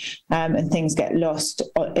patient, and things get lost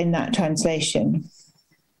in that translation.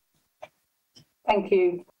 Thank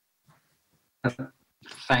you.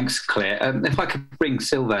 Thanks, Claire. If I could bring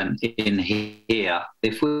Sylvain in here,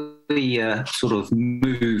 if we sort of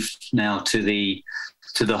move now to the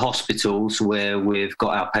hospitals where we've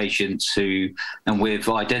got our patients and we've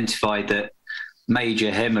identified that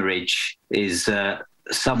major hemorrhage is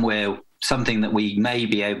something that we may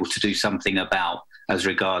be able to do something about as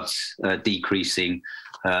regards decreasing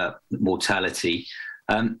mortality.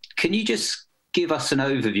 Can you just give us an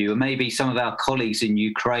overview, and maybe some of our colleagues in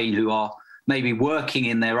Ukraine who are maybe working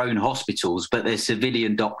in their own hospitals, but they're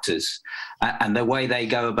civilian doctors, and the way they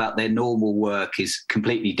go about their normal work is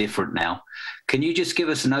completely different now. Can you just give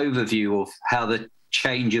us an overview of how the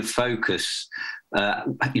change of focus,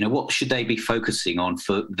 what should they be focusing on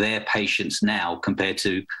for their patients now compared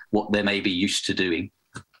to what they may be used to doing?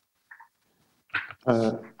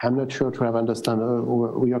 I'm not sure to have understand.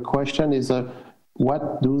 Your question is,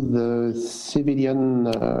 what do the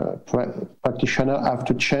civilian practitioner have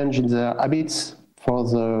to change in their habits for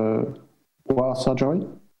the war surgery?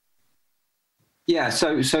 Yeah,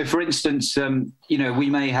 so for instance, we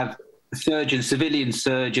may have civilian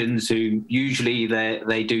surgeons who usually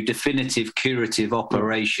they do definitive curative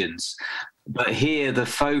operations, but here the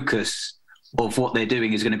focus of what they're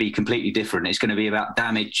doing is going to be completely different. It's going to be about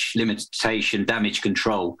damage limitation, damage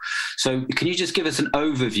control. So can you just give us an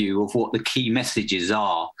overview of what the key messages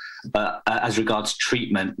are as regards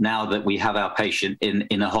treatment now that we have our patient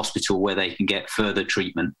in a hospital where they can get further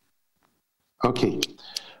treatment? Okay.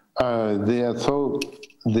 They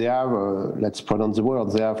have, let's pronounce the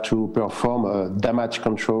word, they have to perform a damage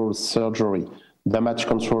control surgery. Damage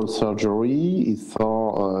control surgery is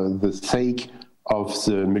for the sake of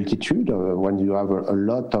the multitude when you have a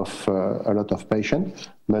lot of patients,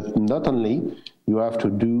 but not only. You have to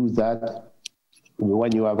do that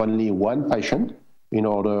when you have only one patient in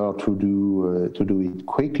order to do it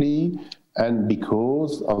quickly, and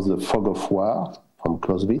because of the fog of war from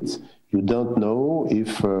Clausewitz, you don't know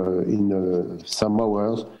if in some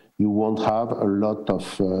hours you won't have a lot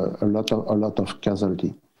of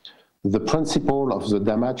casualty. The principle of the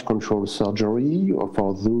damage control surgery,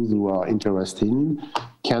 for those who are interested,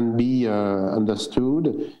 can be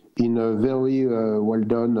understood in a very well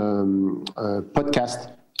done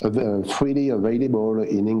podcast, freely available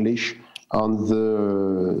in English on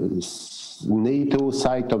the NATO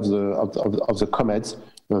site of the Comets,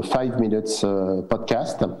 5 minutes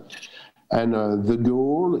podcast. And the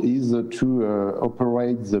goal is to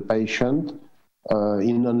operate the patient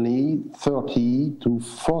in only 30 to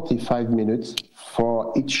 45 minutes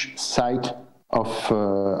for each site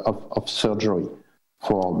of surgery.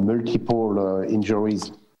 For multiple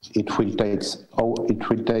injuries, it will take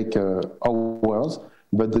hours,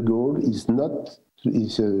 but the goal is not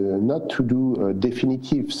to do a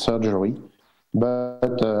definitive surgery,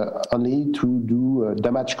 but only to do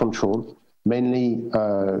damage control, mainly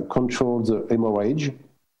control the hemorrhage,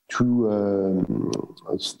 to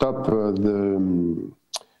stop to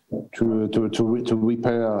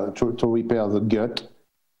repair the gut,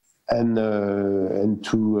 and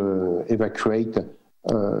to evacuate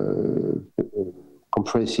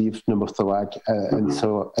compressive pneumothorax and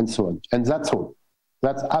so on. And that's all.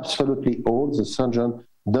 That's absolutely all. The surgeon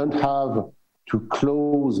don't have to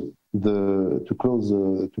close the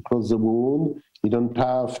wound. You don't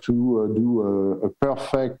have to do a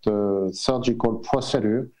perfect surgical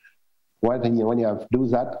procedure. When you have to do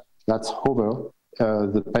that, that's over.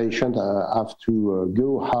 The patient have to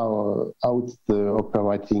go out the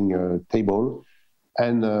operating table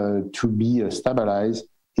and to be stabilized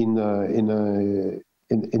in the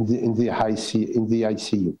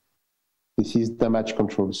ICU. This is damage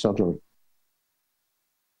control surgery.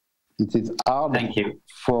 It is hard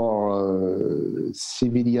for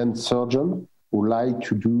civilian surgeon who like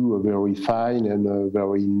to do a very fine and a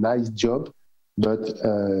very nice job, but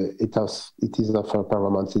it is of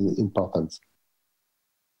paramount importance.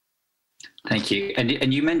 Thank you.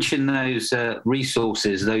 And you mentioned those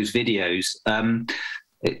resources, those videos.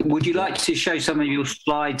 Would you like to show some of your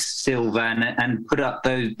slides, Sylvain, and put up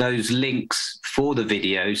those links for the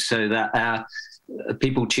videos so that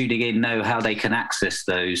people tuning in know how they can access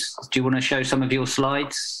those? Do you want to show some of your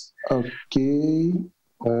slides? Okay.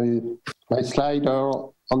 My slides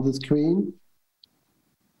are on the screen.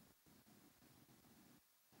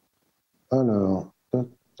 Alors,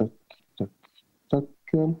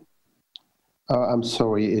 I'm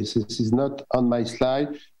sorry, this is not on my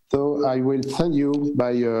slide. So I will send you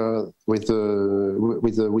by with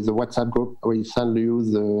the WhatsApp group. I will send you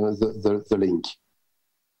the link.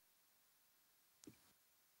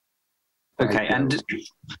 Okay,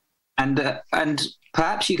 and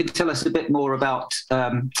perhaps you could tell us a bit more about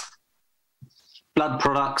blood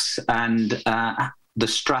products and the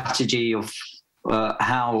strategy of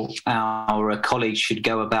how our colleagues should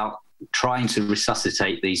go about trying to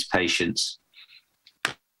resuscitate these patients.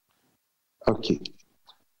 Okay.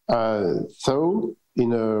 So,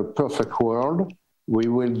 in a perfect world, we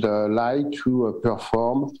would like to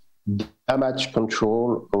perform damage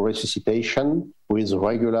control or resuscitation with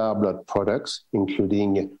regular blood products,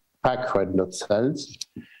 including packed red blood cells,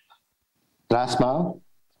 plasma,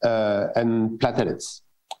 and platelets.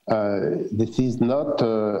 This is not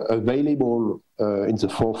available in the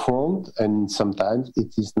forefront, and sometimes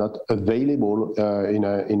it is not available in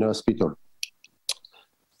a hospital.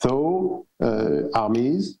 So,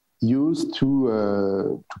 armies used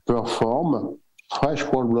to perform fresh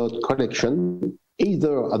whole blood collection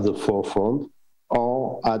either at the forefront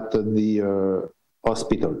or at the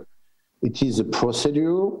hospital. It is a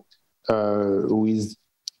procedure with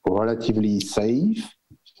relatively safe,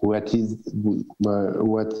 what's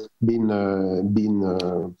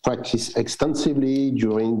been practiced extensively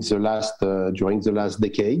during the last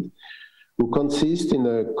decade, who consists in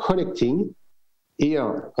collecting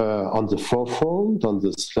here on the forefront, on the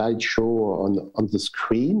slideshow on the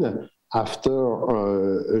screen,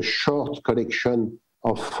 after a short collection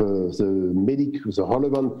of the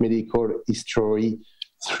relevant medical history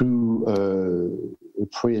through a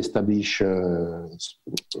pre-established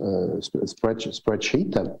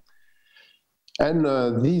spreadsheet. And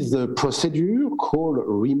this procedure, called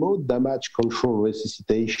remote damage control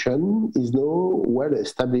resuscitation, is now well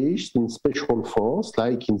established in special force,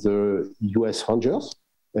 like in the US Rangers.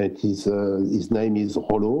 It is, his name is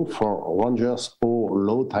ROLO, for Rangers or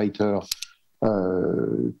Low Titer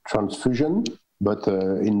Transfusion. But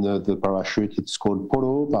in the parachute, it's called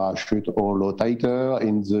POLO, parachute or low titer.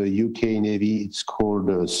 In the UK Navy, it's called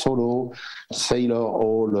SOLO, sailor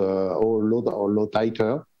or low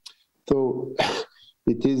titer. So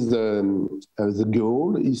it is the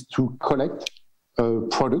goal is to collect a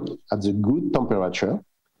product at the good temperature,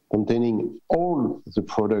 containing all the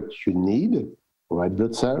products you need: red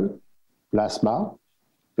blood cell, plasma,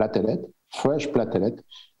 platelet, fresh platelet,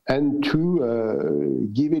 and to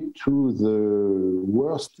give it to the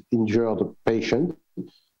worst injured patient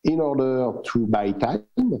in order to buy time,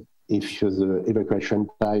 if the evacuation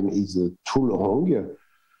time is too long,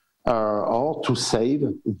 or to save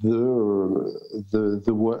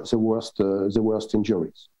the worst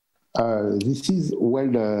injuries. This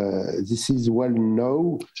is well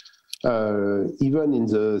known, even in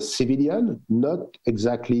the civilian, not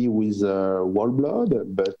exactly with whole blood,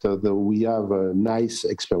 but we have a nice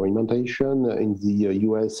experimentation in the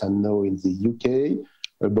US and now in the UK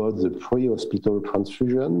about the pre-hospital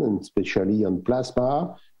transfusion, and especially on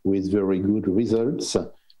plasma, with very good results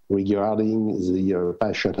regarding the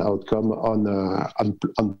patient outcome on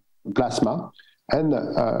plasma. And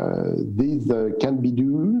this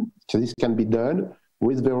can be done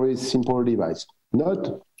with very simple device,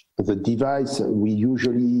 not the device we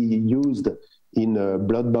usually used in a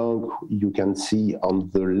blood bank you can see on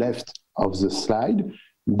the left of the slide,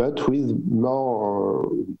 but with more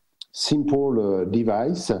simple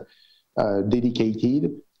device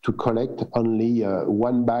dedicated to collect only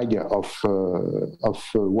one bag of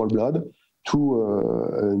whole blood to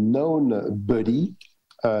a known body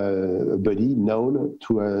known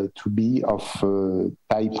to be of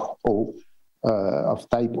type O,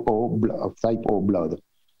 blood.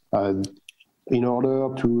 In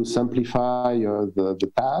order to simplify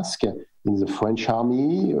the task in the French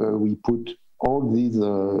army, we put all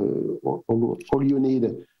you need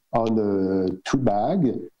on two bags,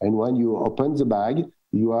 and when you open the bag,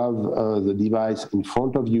 you have the device in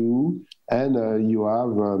front of you, and you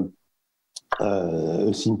have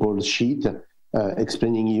a simple sheet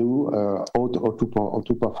explaining you how to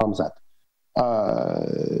perform that.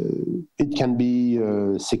 It can be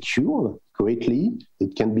secured greatly.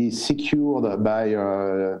 It can be secured by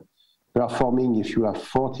performing, if you have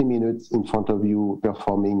 40 minutes in front of you,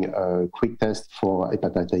 performing a quick test for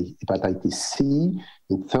hepatitis C.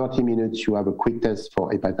 In 30 minutes, you have a quick test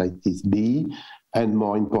for hepatitis B. And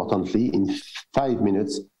more importantly, in 5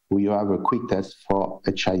 minutes, we have a quick test for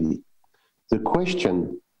HIV. The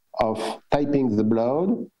question of typing the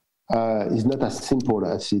blood is not as simple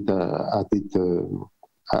as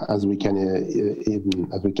we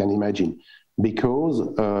can imagine, because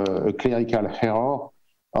a clerical error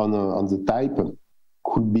on the type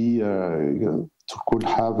could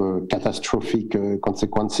have catastrophic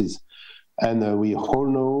consequences, and we all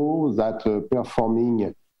know that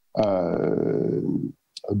performing a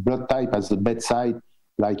blood type at the bedside,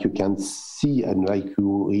 like you can see and like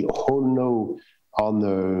we all know on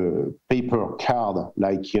a paper card,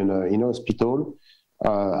 like in hospital,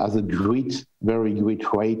 has a very great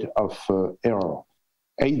rate of error.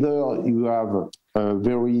 Either you have a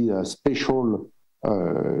very special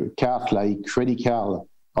card, like credit card,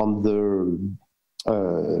 on the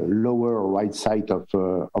lower right side of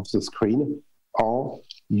the screen, or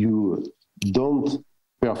you don't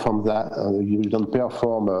perform that. You don't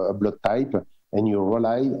perform a blood type, and you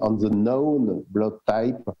rely on the known blood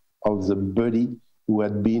type of the body who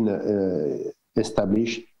had been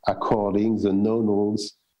established according the known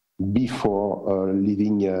rules before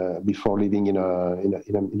living in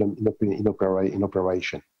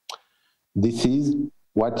operation. This is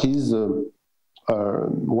what is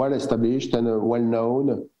well established and well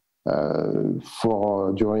known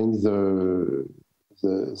for during the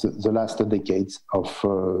last decades of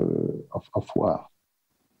war.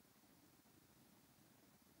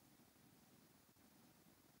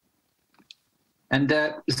 And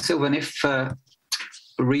Sylvain, if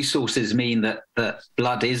resources mean that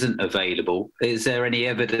blood isn't available, is there any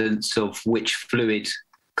evidence of which fluid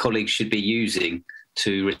colleagues should be using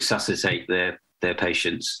to resuscitate their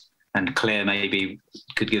patients? And Claire maybe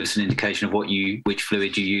could give us an indication of which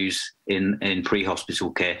fluid you use in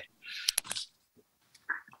pre-hospital care.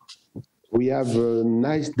 We have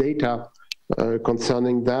nice data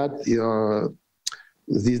concerning that.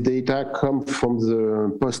 This data come from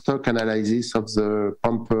the post-hoc analysis of the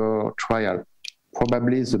Pamper trial.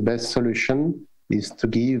 Probably the best solution is to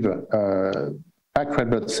give packed red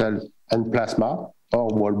blood cell and plasma or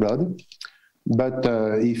whole blood. But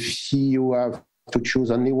if you have to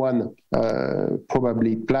choose only one,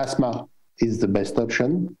 probably plasma is the best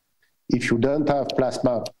option. If you don't have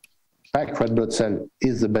plasma, packed red blood cell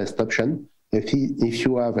is the best option. If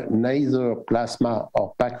you have neither plasma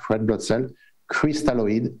or packed red blood cell,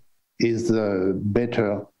 crystalloid is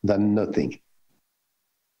better than nothing.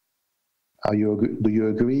 Do you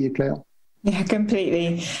agree, Claire? Yeah,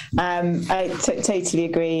 completely. I totally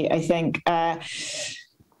agree. I think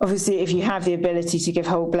obviously, if you have the ability to give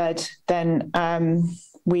whole blood, then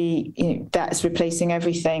that's replacing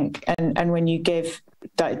everything. And when you give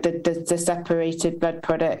the separated blood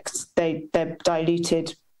products, they're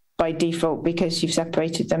diluted by default because you've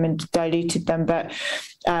separated them and diluted them. But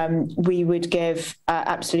we would give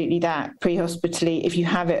absolutely that pre-hospitally. If you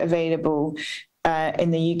have it available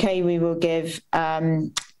in the UK, we will give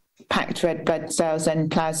packed red blood cells and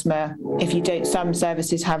plasma. If you don't, some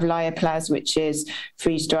services have lyoplas, which is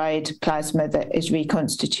freeze-dried plasma that is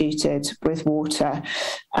reconstituted with water.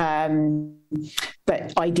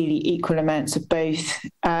 But ideally equal amounts of both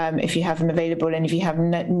if you have them available. And if you have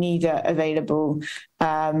neither available,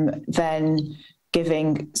 then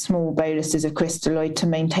giving small boluses of crystalloid to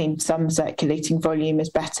maintain some circulating volume is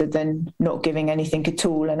better than not giving anything at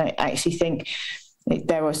all. And I actually think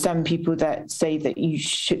there are some people that say that you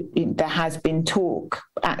should, there has been talk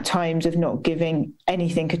at times of not giving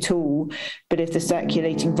anything at all, but if the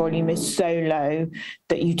circulating volume is so low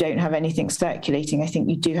that you don't have anything circulating, I think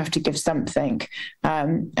you do have to give something.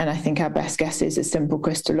 And I think our best guess is a simple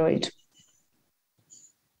crystalloid.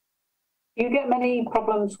 Do you get many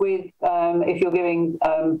problems with, if you're giving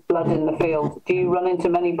blood in the field, do you run into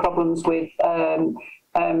many problems with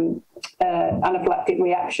anaphylactic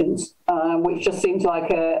reactions, which just seems like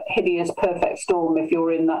a hideous perfect storm if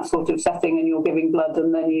you're in that sort of setting and you're giving blood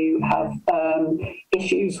and then you have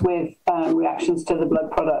issues with reactions to the blood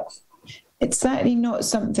products? It's certainly not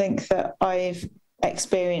something that I've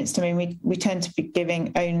experienced. I mean, we tend to be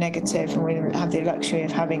giving O negative, and we have the luxury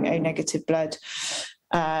of having O negative blood.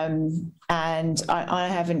 And I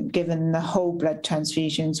haven't given the whole blood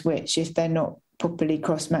transfusions, which if they're not properly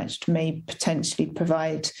cross-matched may potentially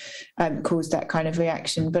cause that kind of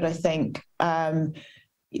reaction. But I think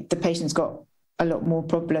the patient's got a lot more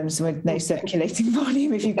problems with no circulating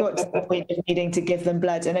volume if you've got to the point of needing to give them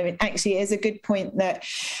blood. And I mean, actually, it is a good point that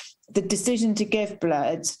the decision to give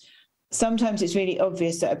blood, sometimes it's really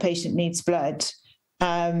obvious that a patient needs blood,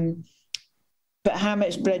 but how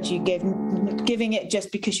much blood you give, giving it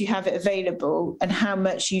just because you have it available, and how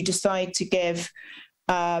much you decide to give,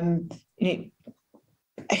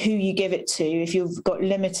 who you give it to. If you've got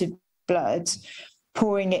limited blood,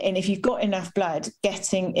 pouring it in, if you've got enough blood,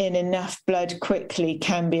 getting in enough blood quickly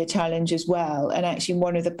can be a challenge as well. And actually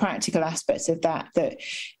one of the practical aspects of that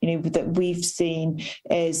we've seen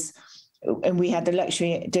is, and we had the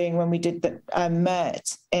luxury doing when we did the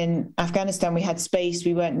MERT in Afghanistan, we had space,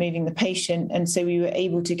 we weren't moving the patient, and so we were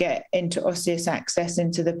able to get into osseous access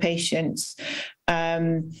into the patients.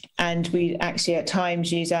 And we actually at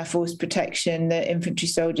times use our force protection, the infantry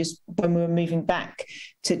soldiers, when we were moving back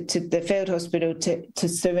to the field hospital to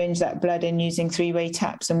syringe that blood in using three-way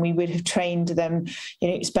taps, and we would have trained them,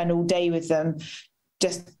 spend all day with them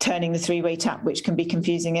just turning the three-way tap, which can be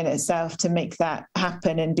confusing in itself, to make that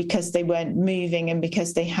happen. And because they weren't moving and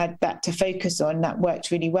because they had that to focus on, that worked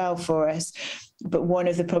really well for us. But one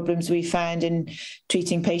of the problems we found in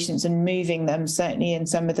treating patients and moving them, certainly in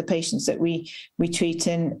some of the patients that we treat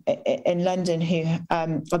in London who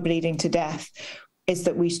are bleeding to death, is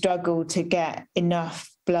that we struggle to get enough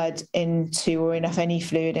blood into, or enough any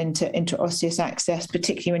fluid into osseous access,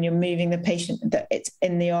 particularly when you're moving the patient, that it's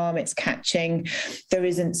in the arm, it's catching, there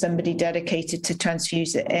isn't somebody dedicated to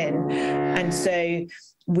transfuse it in. And so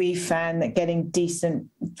we found that getting decent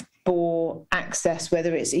bore access,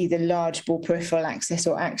 whether it's either large bore peripheral access,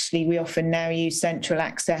 or actually we often now use central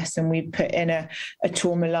access, and we put in a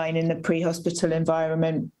trauma line in the pre-hospital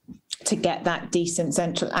environment to get that decent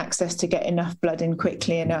central access to get enough blood in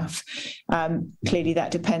quickly enough. Clearly that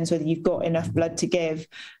depends whether you've got enough blood to give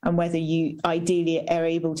and whether you ideally are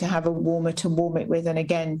able to have a warmer to warm it with. And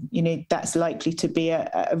again, that's likely to be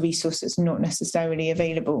a resource that's not necessarily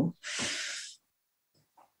available.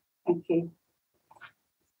 Thank you.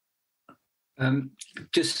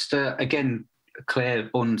 Again, Claire,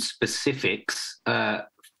 on specifics,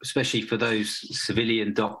 especially for those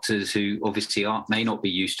civilian doctors who obviously may not be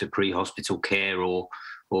used to pre-hospital care or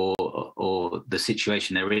the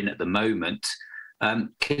situation they're in at the moment.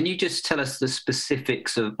 Can you just tell us the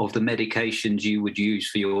specifics of the medications you would use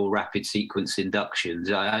for your rapid sequence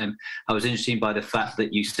inductions? I was interested by the fact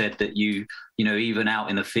that you said that you even out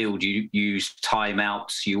in the field, you use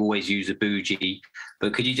timeouts, you always use a bougie,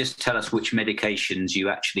 but could you just tell us which medications you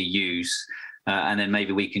actually use? And then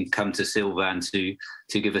maybe we can come to Sylvain to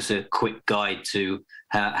give us a quick guide to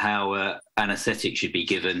how anaesthetic should be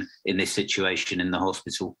given in this situation in the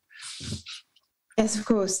hospital. Yes, of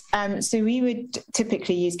course. So we would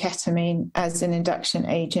typically use ketamine as an induction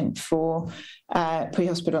agent for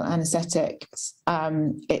pre-hospital anaesthetics.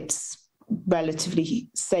 It's relatively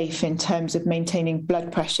safe in terms of maintaining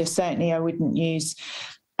blood pressure. Certainly I wouldn't use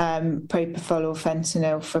propofol or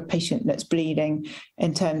fentanyl for a patient that's bleeding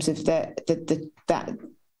in terms of that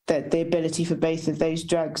the ability for both of those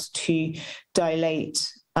drugs to dilate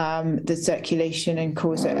the circulation and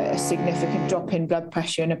cause a significant drop in blood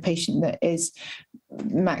pressure in a patient that is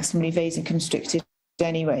maximally vasoconstricted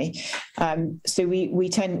anyway. So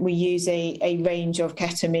we use a range of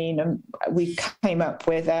ketamine, and we came up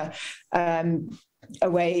with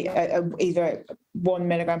either 1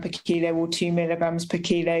 milligram per kilo or 2 milligrams per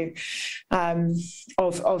kilo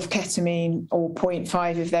of ketamine, or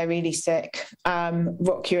 0.5 if they're really sick,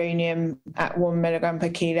 rocuronium at 1 milligram per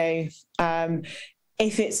kilo.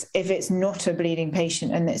 If it's not a bleeding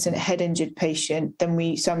patient and it's a head injured patient, then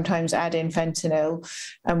we sometimes add in fentanyl,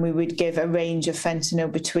 and we would give a range of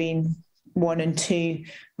fentanyl between 1 and 2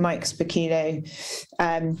 mics per kilo.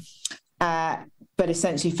 But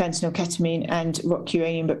essentially fentanyl, ketamine and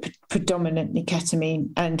rocuronium, but predominantly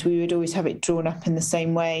ketamine. And we would always have it drawn up in the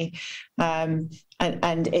same way.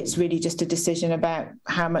 And it's really just a decision about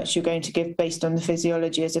how much you're going to give based on the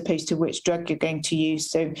physiology as opposed to which drug you're going to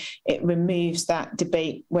use. So it removes that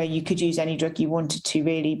debate where you could use any drug you wanted to,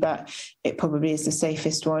 really, but it probably is the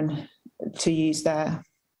safest one to use there.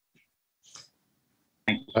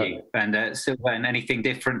 Thank you. And Sylvain, anything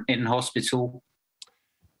different in hospital?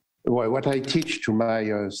 Well, what I teach to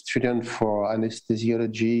my students for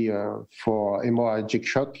anesthesiology for hemorrhagic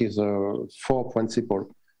shock is 4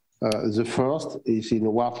 principles. The first is, in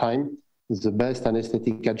wartime, the best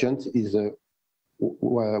anesthetic agent is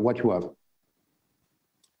what you have.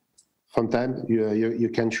 Sometimes you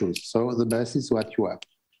can choose. So the best is what you have.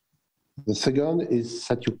 The second is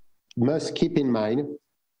that you must keep in mind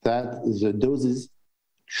that the doses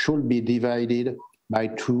should be divided by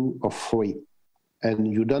 2 or 3.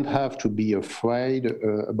 And you don't have to be afraid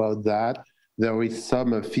about that. There is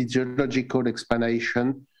some physiological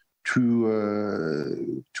explanation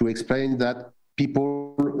to explain that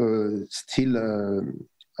people are still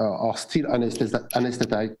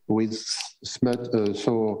anesthetized with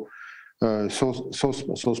so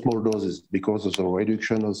small doses because of the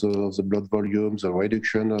reduction of the blood volume, the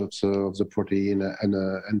reduction of the protein,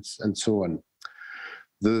 and so on.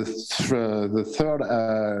 The third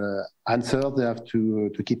answer they have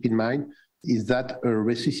to keep in mind is that a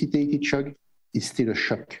resuscitated shock is still a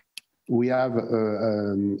shock. We have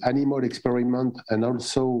animal experiment and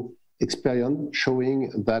also experience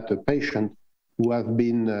showing that a patient who have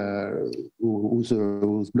been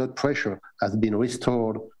whose blood pressure has been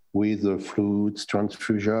restored with fluids,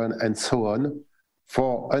 transfusion, and so on,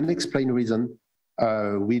 for unexplained reason,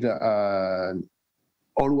 will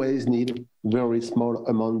always need very small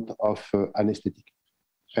amount of anesthetic.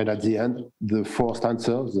 And at the end, the fourth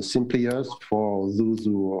answer, the simplest for those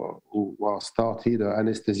who are started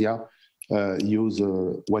anesthesia, use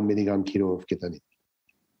 1 milligram kilo of ketamine.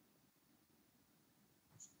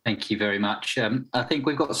 Thank you very much. I think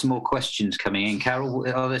we've got some more questions coming in. Carol,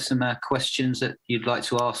 are there some questions that you'd like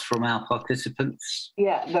to ask from our participants?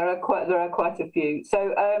 Yeah, there are quite a few.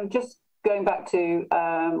 So just going back to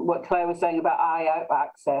what Claire was saying about IO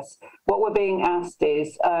access, what we're being asked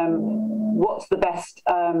is what's the best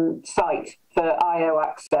site for IO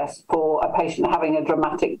access for a patient having a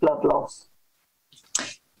dramatic blood loss?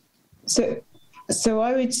 So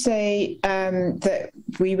I would say that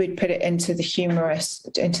we would put it into the humerus,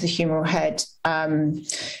 into the humeral head,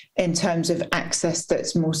 in terms of access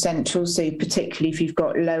that's more central. So particularly if you've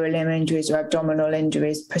got lower limb injuries or abdominal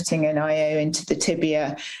injuries, putting an IO into the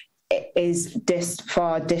tibia is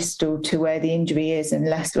far distal to where the injury is and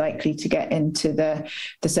less likely to get into the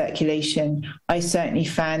circulation. I certainly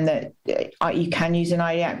found that you can use an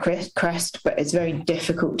iliac crest, but it's very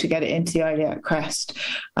difficult to get it into the iliac crest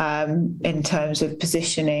in terms of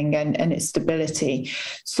positioning and its stability.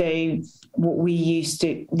 So what we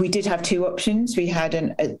did have 2 options. We had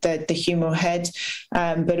the humeral head,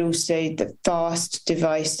 but also the FAST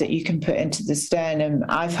device that you can put into the sternum.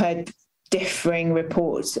 I've heard differing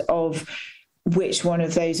reports of which one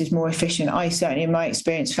of those is more efficient. I certainly, in my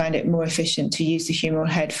experience, found it more efficient to use the humeral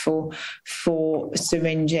head for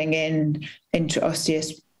syringing in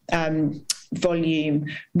intraosseous volume.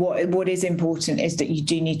 What is important is that you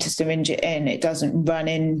do need to syringe it in. It doesn't run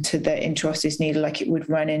into the intraosseous needle like it would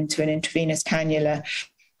run into an intravenous cannula.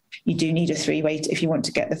 You do need a 3-way, if you want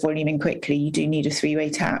to get the volume in quickly, you do need a 3-way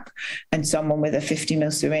tap and someone with a 50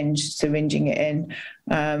 ml syringe syringing it in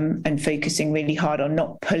and focusing really hard on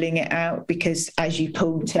not pulling it out, because as you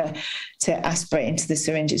pull to aspirate into the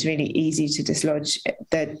syringe, it's really easy to dislodge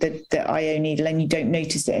the IO needle, and you don't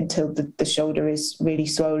notice it until the shoulder is really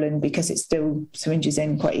swollen because it still syringes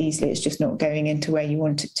in quite easily. It's just not going into where you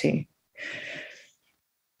want it to.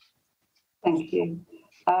 Thank you.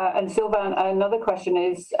 And Sylvain, another question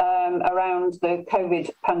is around the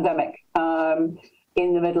COVID pandemic.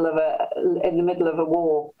 in the middle of a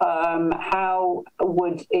war. How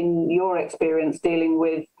would, in your experience dealing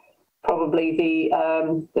with probably the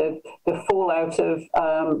fallout of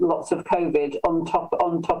lots of COVID on top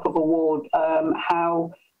of a ward,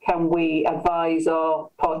 how can we advise our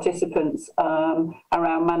participants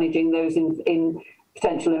around managing those in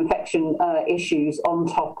potential infection issues on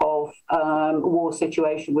top of war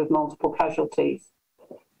situation with multiple casualties?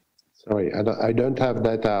 Sorry, I don't have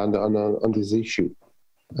data on this issue.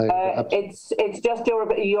 It's just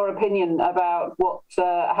your opinion about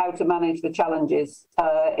how to manage the challenges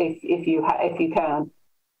if you can.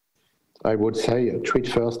 I would say treat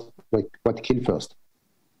first, but kill first.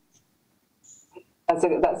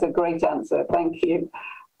 That's a great answer. Thank you.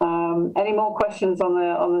 Any more questions on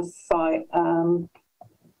the site?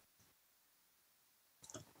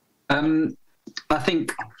 I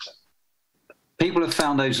think people have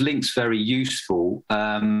found those links very useful.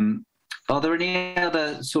 Are there any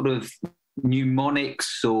other sort of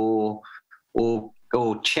mnemonics or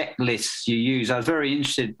checklists you use? I was very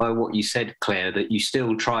interested by what you said, Claire, that you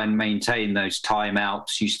still try and maintain those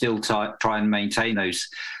timeouts. You still try and maintain those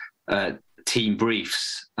team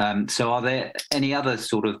briefs. So are there any other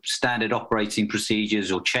sort of standard operating procedures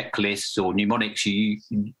or checklists or mnemonics you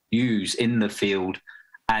use in the field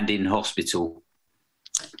and in hospital?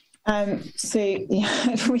 So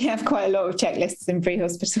yeah, we have quite a lot of checklists in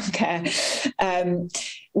pre-hospital care.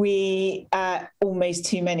 We almost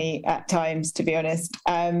too many at times, to be honest.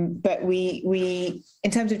 But we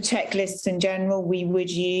in terms of checklists in general, we would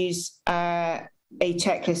use a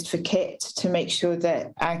checklist for kit to make sure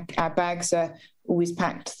that our bags are always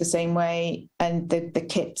packed the same way and the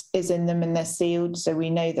kit is in them and they're sealed, so we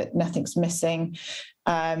know that nothing's missing.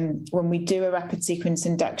 When we do a rapid sequence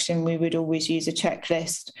induction, we would always use a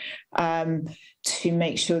checklist to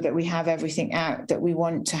make sure that we have everything out that we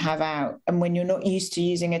want to have out. And when you're not used to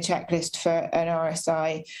using a checklist for an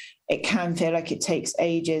RSI, it can feel like it takes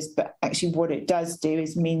ages, but actually what it does do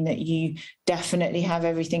is mean that you definitely have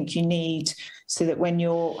everything you need, so that when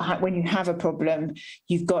you have a problem,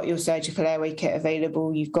 you've got your surgical airway kit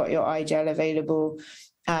available, you've got your eye gel available,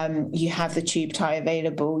 you have the tube tie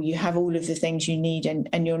available, you have all of the things you need,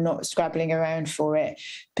 and you're not scrabbling around for it,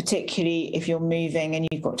 particularly if you're moving and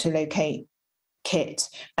you've got to locate kit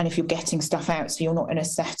and if you're getting stuff out, so you're not in a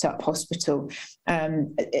set up hospital.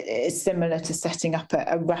 It's similar to setting up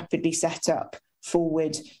a rapidly set up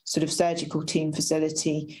forward sort of surgical team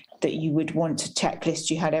facility, that you would want to checklist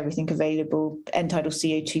you had everything available, end-tidal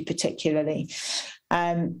CO2 particularly.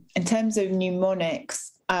 In terms of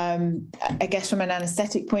mnemonics, I guess from an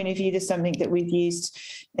anaesthetic point of view, there's something that we've used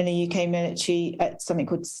in the UK military, something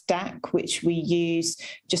called STAC, which we use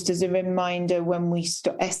just as a reminder when we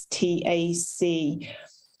stop, STAC,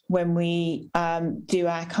 when we do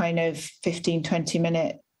our kind of 15,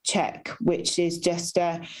 20-minute check, which is just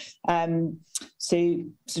so sort of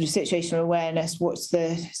situational awareness. What's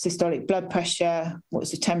the systolic blood pressure?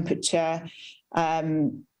 What's the temperature?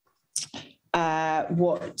 What's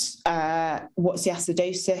the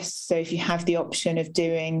acidosis? So if you have the option of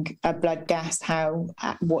doing a blood gas,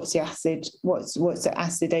 what's the acid? What's the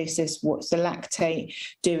acidosis? What's the lactate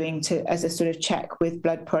doing as a sort of check with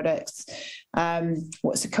blood products?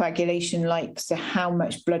 What's the coagulation like? So how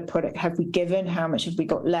much blood product have we given? How much have we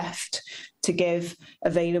got left to give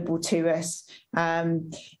available to us?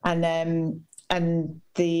 And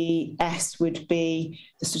the S would be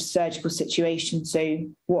the sort of surgical situation. So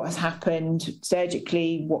what has happened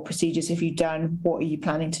surgically? What procedures have you done? What are you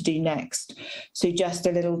planning to do next? So just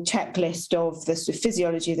a little checklist of the sort of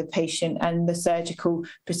physiology of the patient and the surgical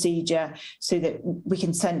procedure, so that we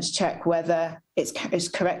can sense check whether it's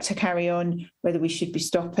correct to carry on, whether we should be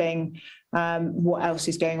stopping, what else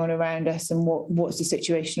is going on around us, and what's the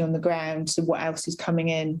situation on the ground. So what else is coming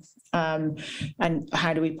in, and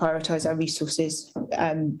how do we prioritise our resources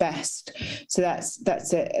best? So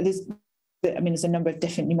that's it. There's a number of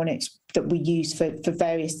different mnemonics that we use for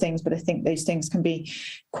various things, but I think those things can be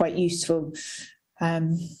quite useful.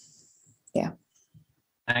 Yeah.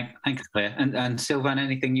 Thanks, Claire. And Sylvain,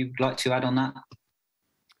 anything you'd like to add on that?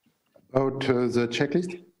 About the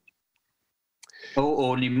checklist?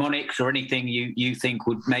 Or mnemonics, or anything you think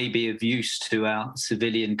would maybe of use to our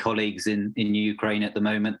civilian colleagues in Ukraine at the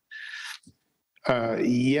moment?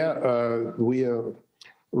 We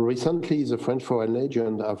recently, the French Foreign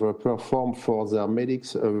Legion have performed for their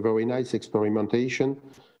medics a very nice experimentation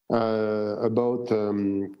about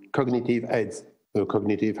cognitive aids.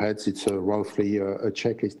 Cognitive aids, it's roughly a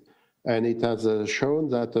checklist. And it has shown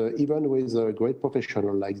that even with a great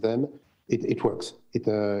professional like them, it works, it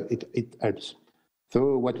helps.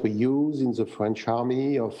 So what we use in the French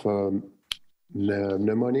army of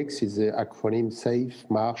mnemonics is the acronym SAFE,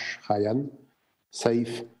 Marsh, Ryan.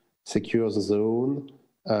 SAFE, secure the zone,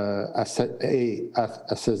 assess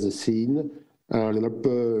the scene,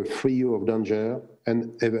 free you of danger,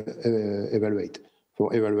 and evaluate.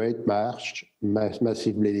 For evaluate, Marsh,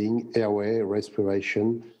 massive bleeding, airway,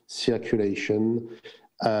 respiration, circulation,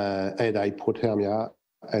 and hypothermia,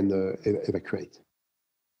 and evacuate.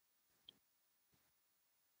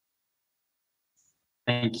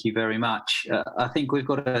 Thank you very much. I think we've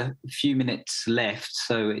got a few minutes left,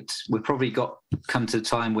 so we've probably come to the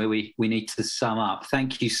time where we need to sum up.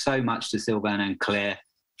 Thank you so much to Sylvain and Claire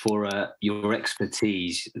for your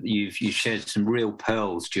expertise. You've shared some real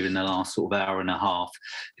pearls during the last sort of hour and a half.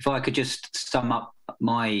 If I could just sum up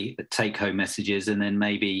my take-home messages, and then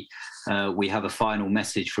maybe we have a final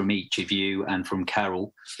message from each of you and from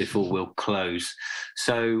Carol before we'll close.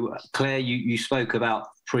 So Claire, you spoke about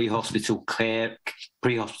pre-hospital care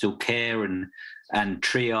and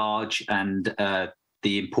triage, and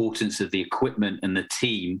the importance of the equipment and the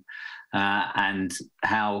team, and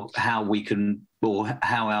how we can, or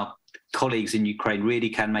how our colleagues in Ukraine really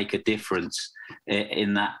can make a difference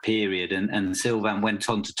in that period. And Sylvain went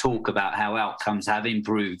on to talk about how outcomes have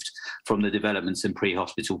improved from the developments in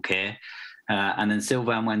pre-hospital care. And then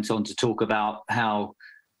Sylvain went on to talk about how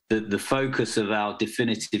the focus of our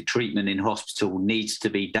definitive treatment in hospital needs to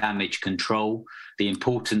be damage control, the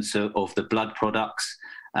importance of the blood products,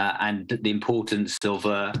 and the importance of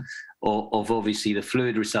obviously the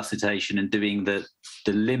fluid resuscitation and doing the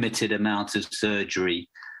limited amount of surgery.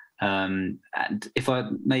 And if I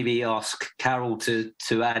maybe ask Carol to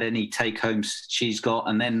add any take-homes she's got,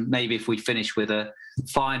 and then maybe if we finish with a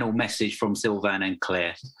final message from Sylvain and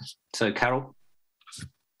Claire. So Carol?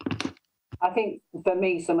 I think for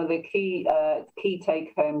me, some of the key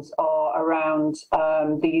take-homes are around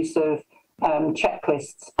the use of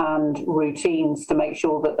checklists and routines to make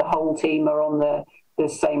sure that the whole team are on the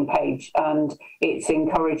same page. And it's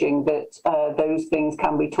encouraging that those things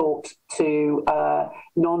can be taught to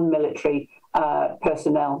non-military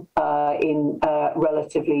personnel in a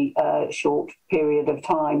relatively short period of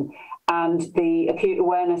time. And the acute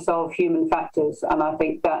awareness of human factors. And I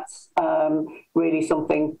think that's really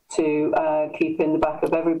something to keep in the back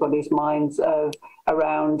of everybody's minds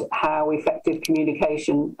around how effective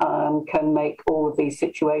communication can make all of these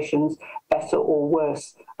situations better or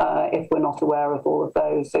worse if we're not aware of all of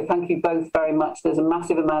those. So thank you both very much. There's a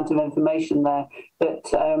massive amount of information there that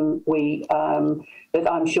that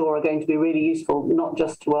I'm sure are going to be really useful, not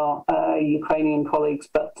just to our Ukrainian colleagues,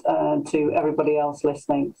 but to everybody else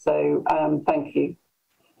listening. So thank you.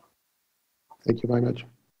 Thank you very much.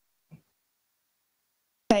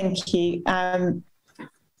 Thank you.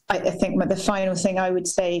 I think the final thing I would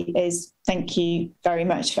say is thank you very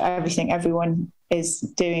much for everything everyone is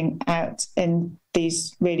doing out in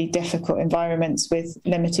these really difficult environments with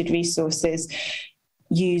limited resources.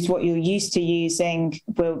 Use what you're used to using,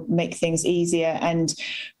 will make things easier. And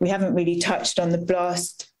we haven't really touched on the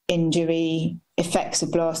blast injury, effects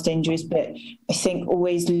of blast injuries, but I think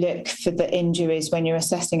always look for the injuries when you're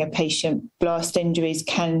assessing a patient. Blast injuries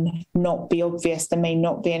can not be obvious. There may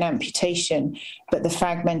not be an amputation, but the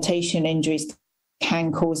fragmentation injuries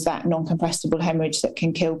can cause that non-compressible hemorrhage that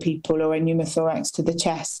can kill people, or a pneumothorax to the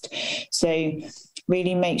chest. So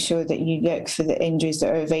really make sure that you look for the injuries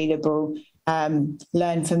that are available.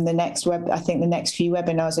 Learn from the next I think the next few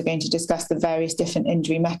webinars are going to discuss the various different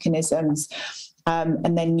injury mechanisms,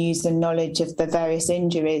 and then use the knowledge of the various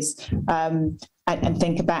injuries and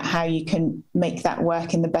think about how you can make that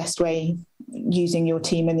work in the best way using your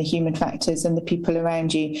team and the human factors and the people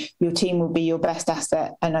around you. Your team will be your best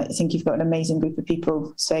asset, and I think you've got an amazing group of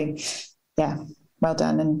people. So yeah, well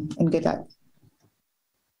done and good luck.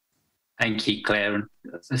 Thank you, Claire.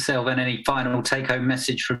 And Sylvain, any final take-home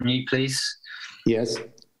message from you, please? Yes.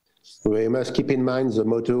 We must keep in mind the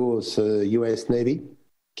motto of the US Navy: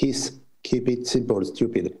 keep it simple,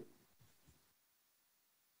 stupid.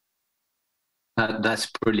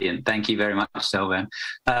 That's brilliant. Thank you very much, Sylvain.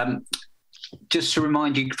 Just to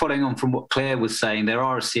remind you, following on from what Claire was saying, there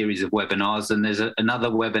are a series of webinars, and there's another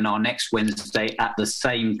webinar next Wednesday at the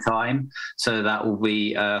same time. So that will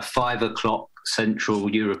be 5 o'clock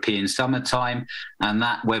Central European summertime, and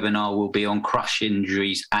that webinar will be on crush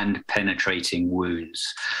injuries and penetrating wounds.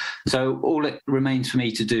 So all it remains for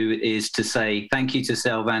me to do is to say thank you to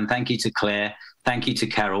Sylvain, thank you to Claire, thank you to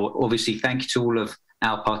Carol. Obviously, thank you to all of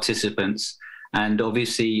our participants. And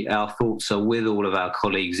obviously, our thoughts are with all of our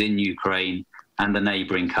colleagues in Ukraine and the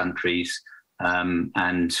neighbouring countries.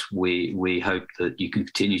 And we hope that you can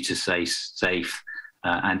continue to stay safe.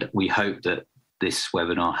 And we hope that this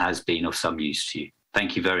webinar has been of some use to you.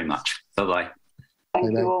 Thank you very much. Bye-bye.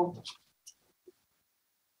 Thank you all.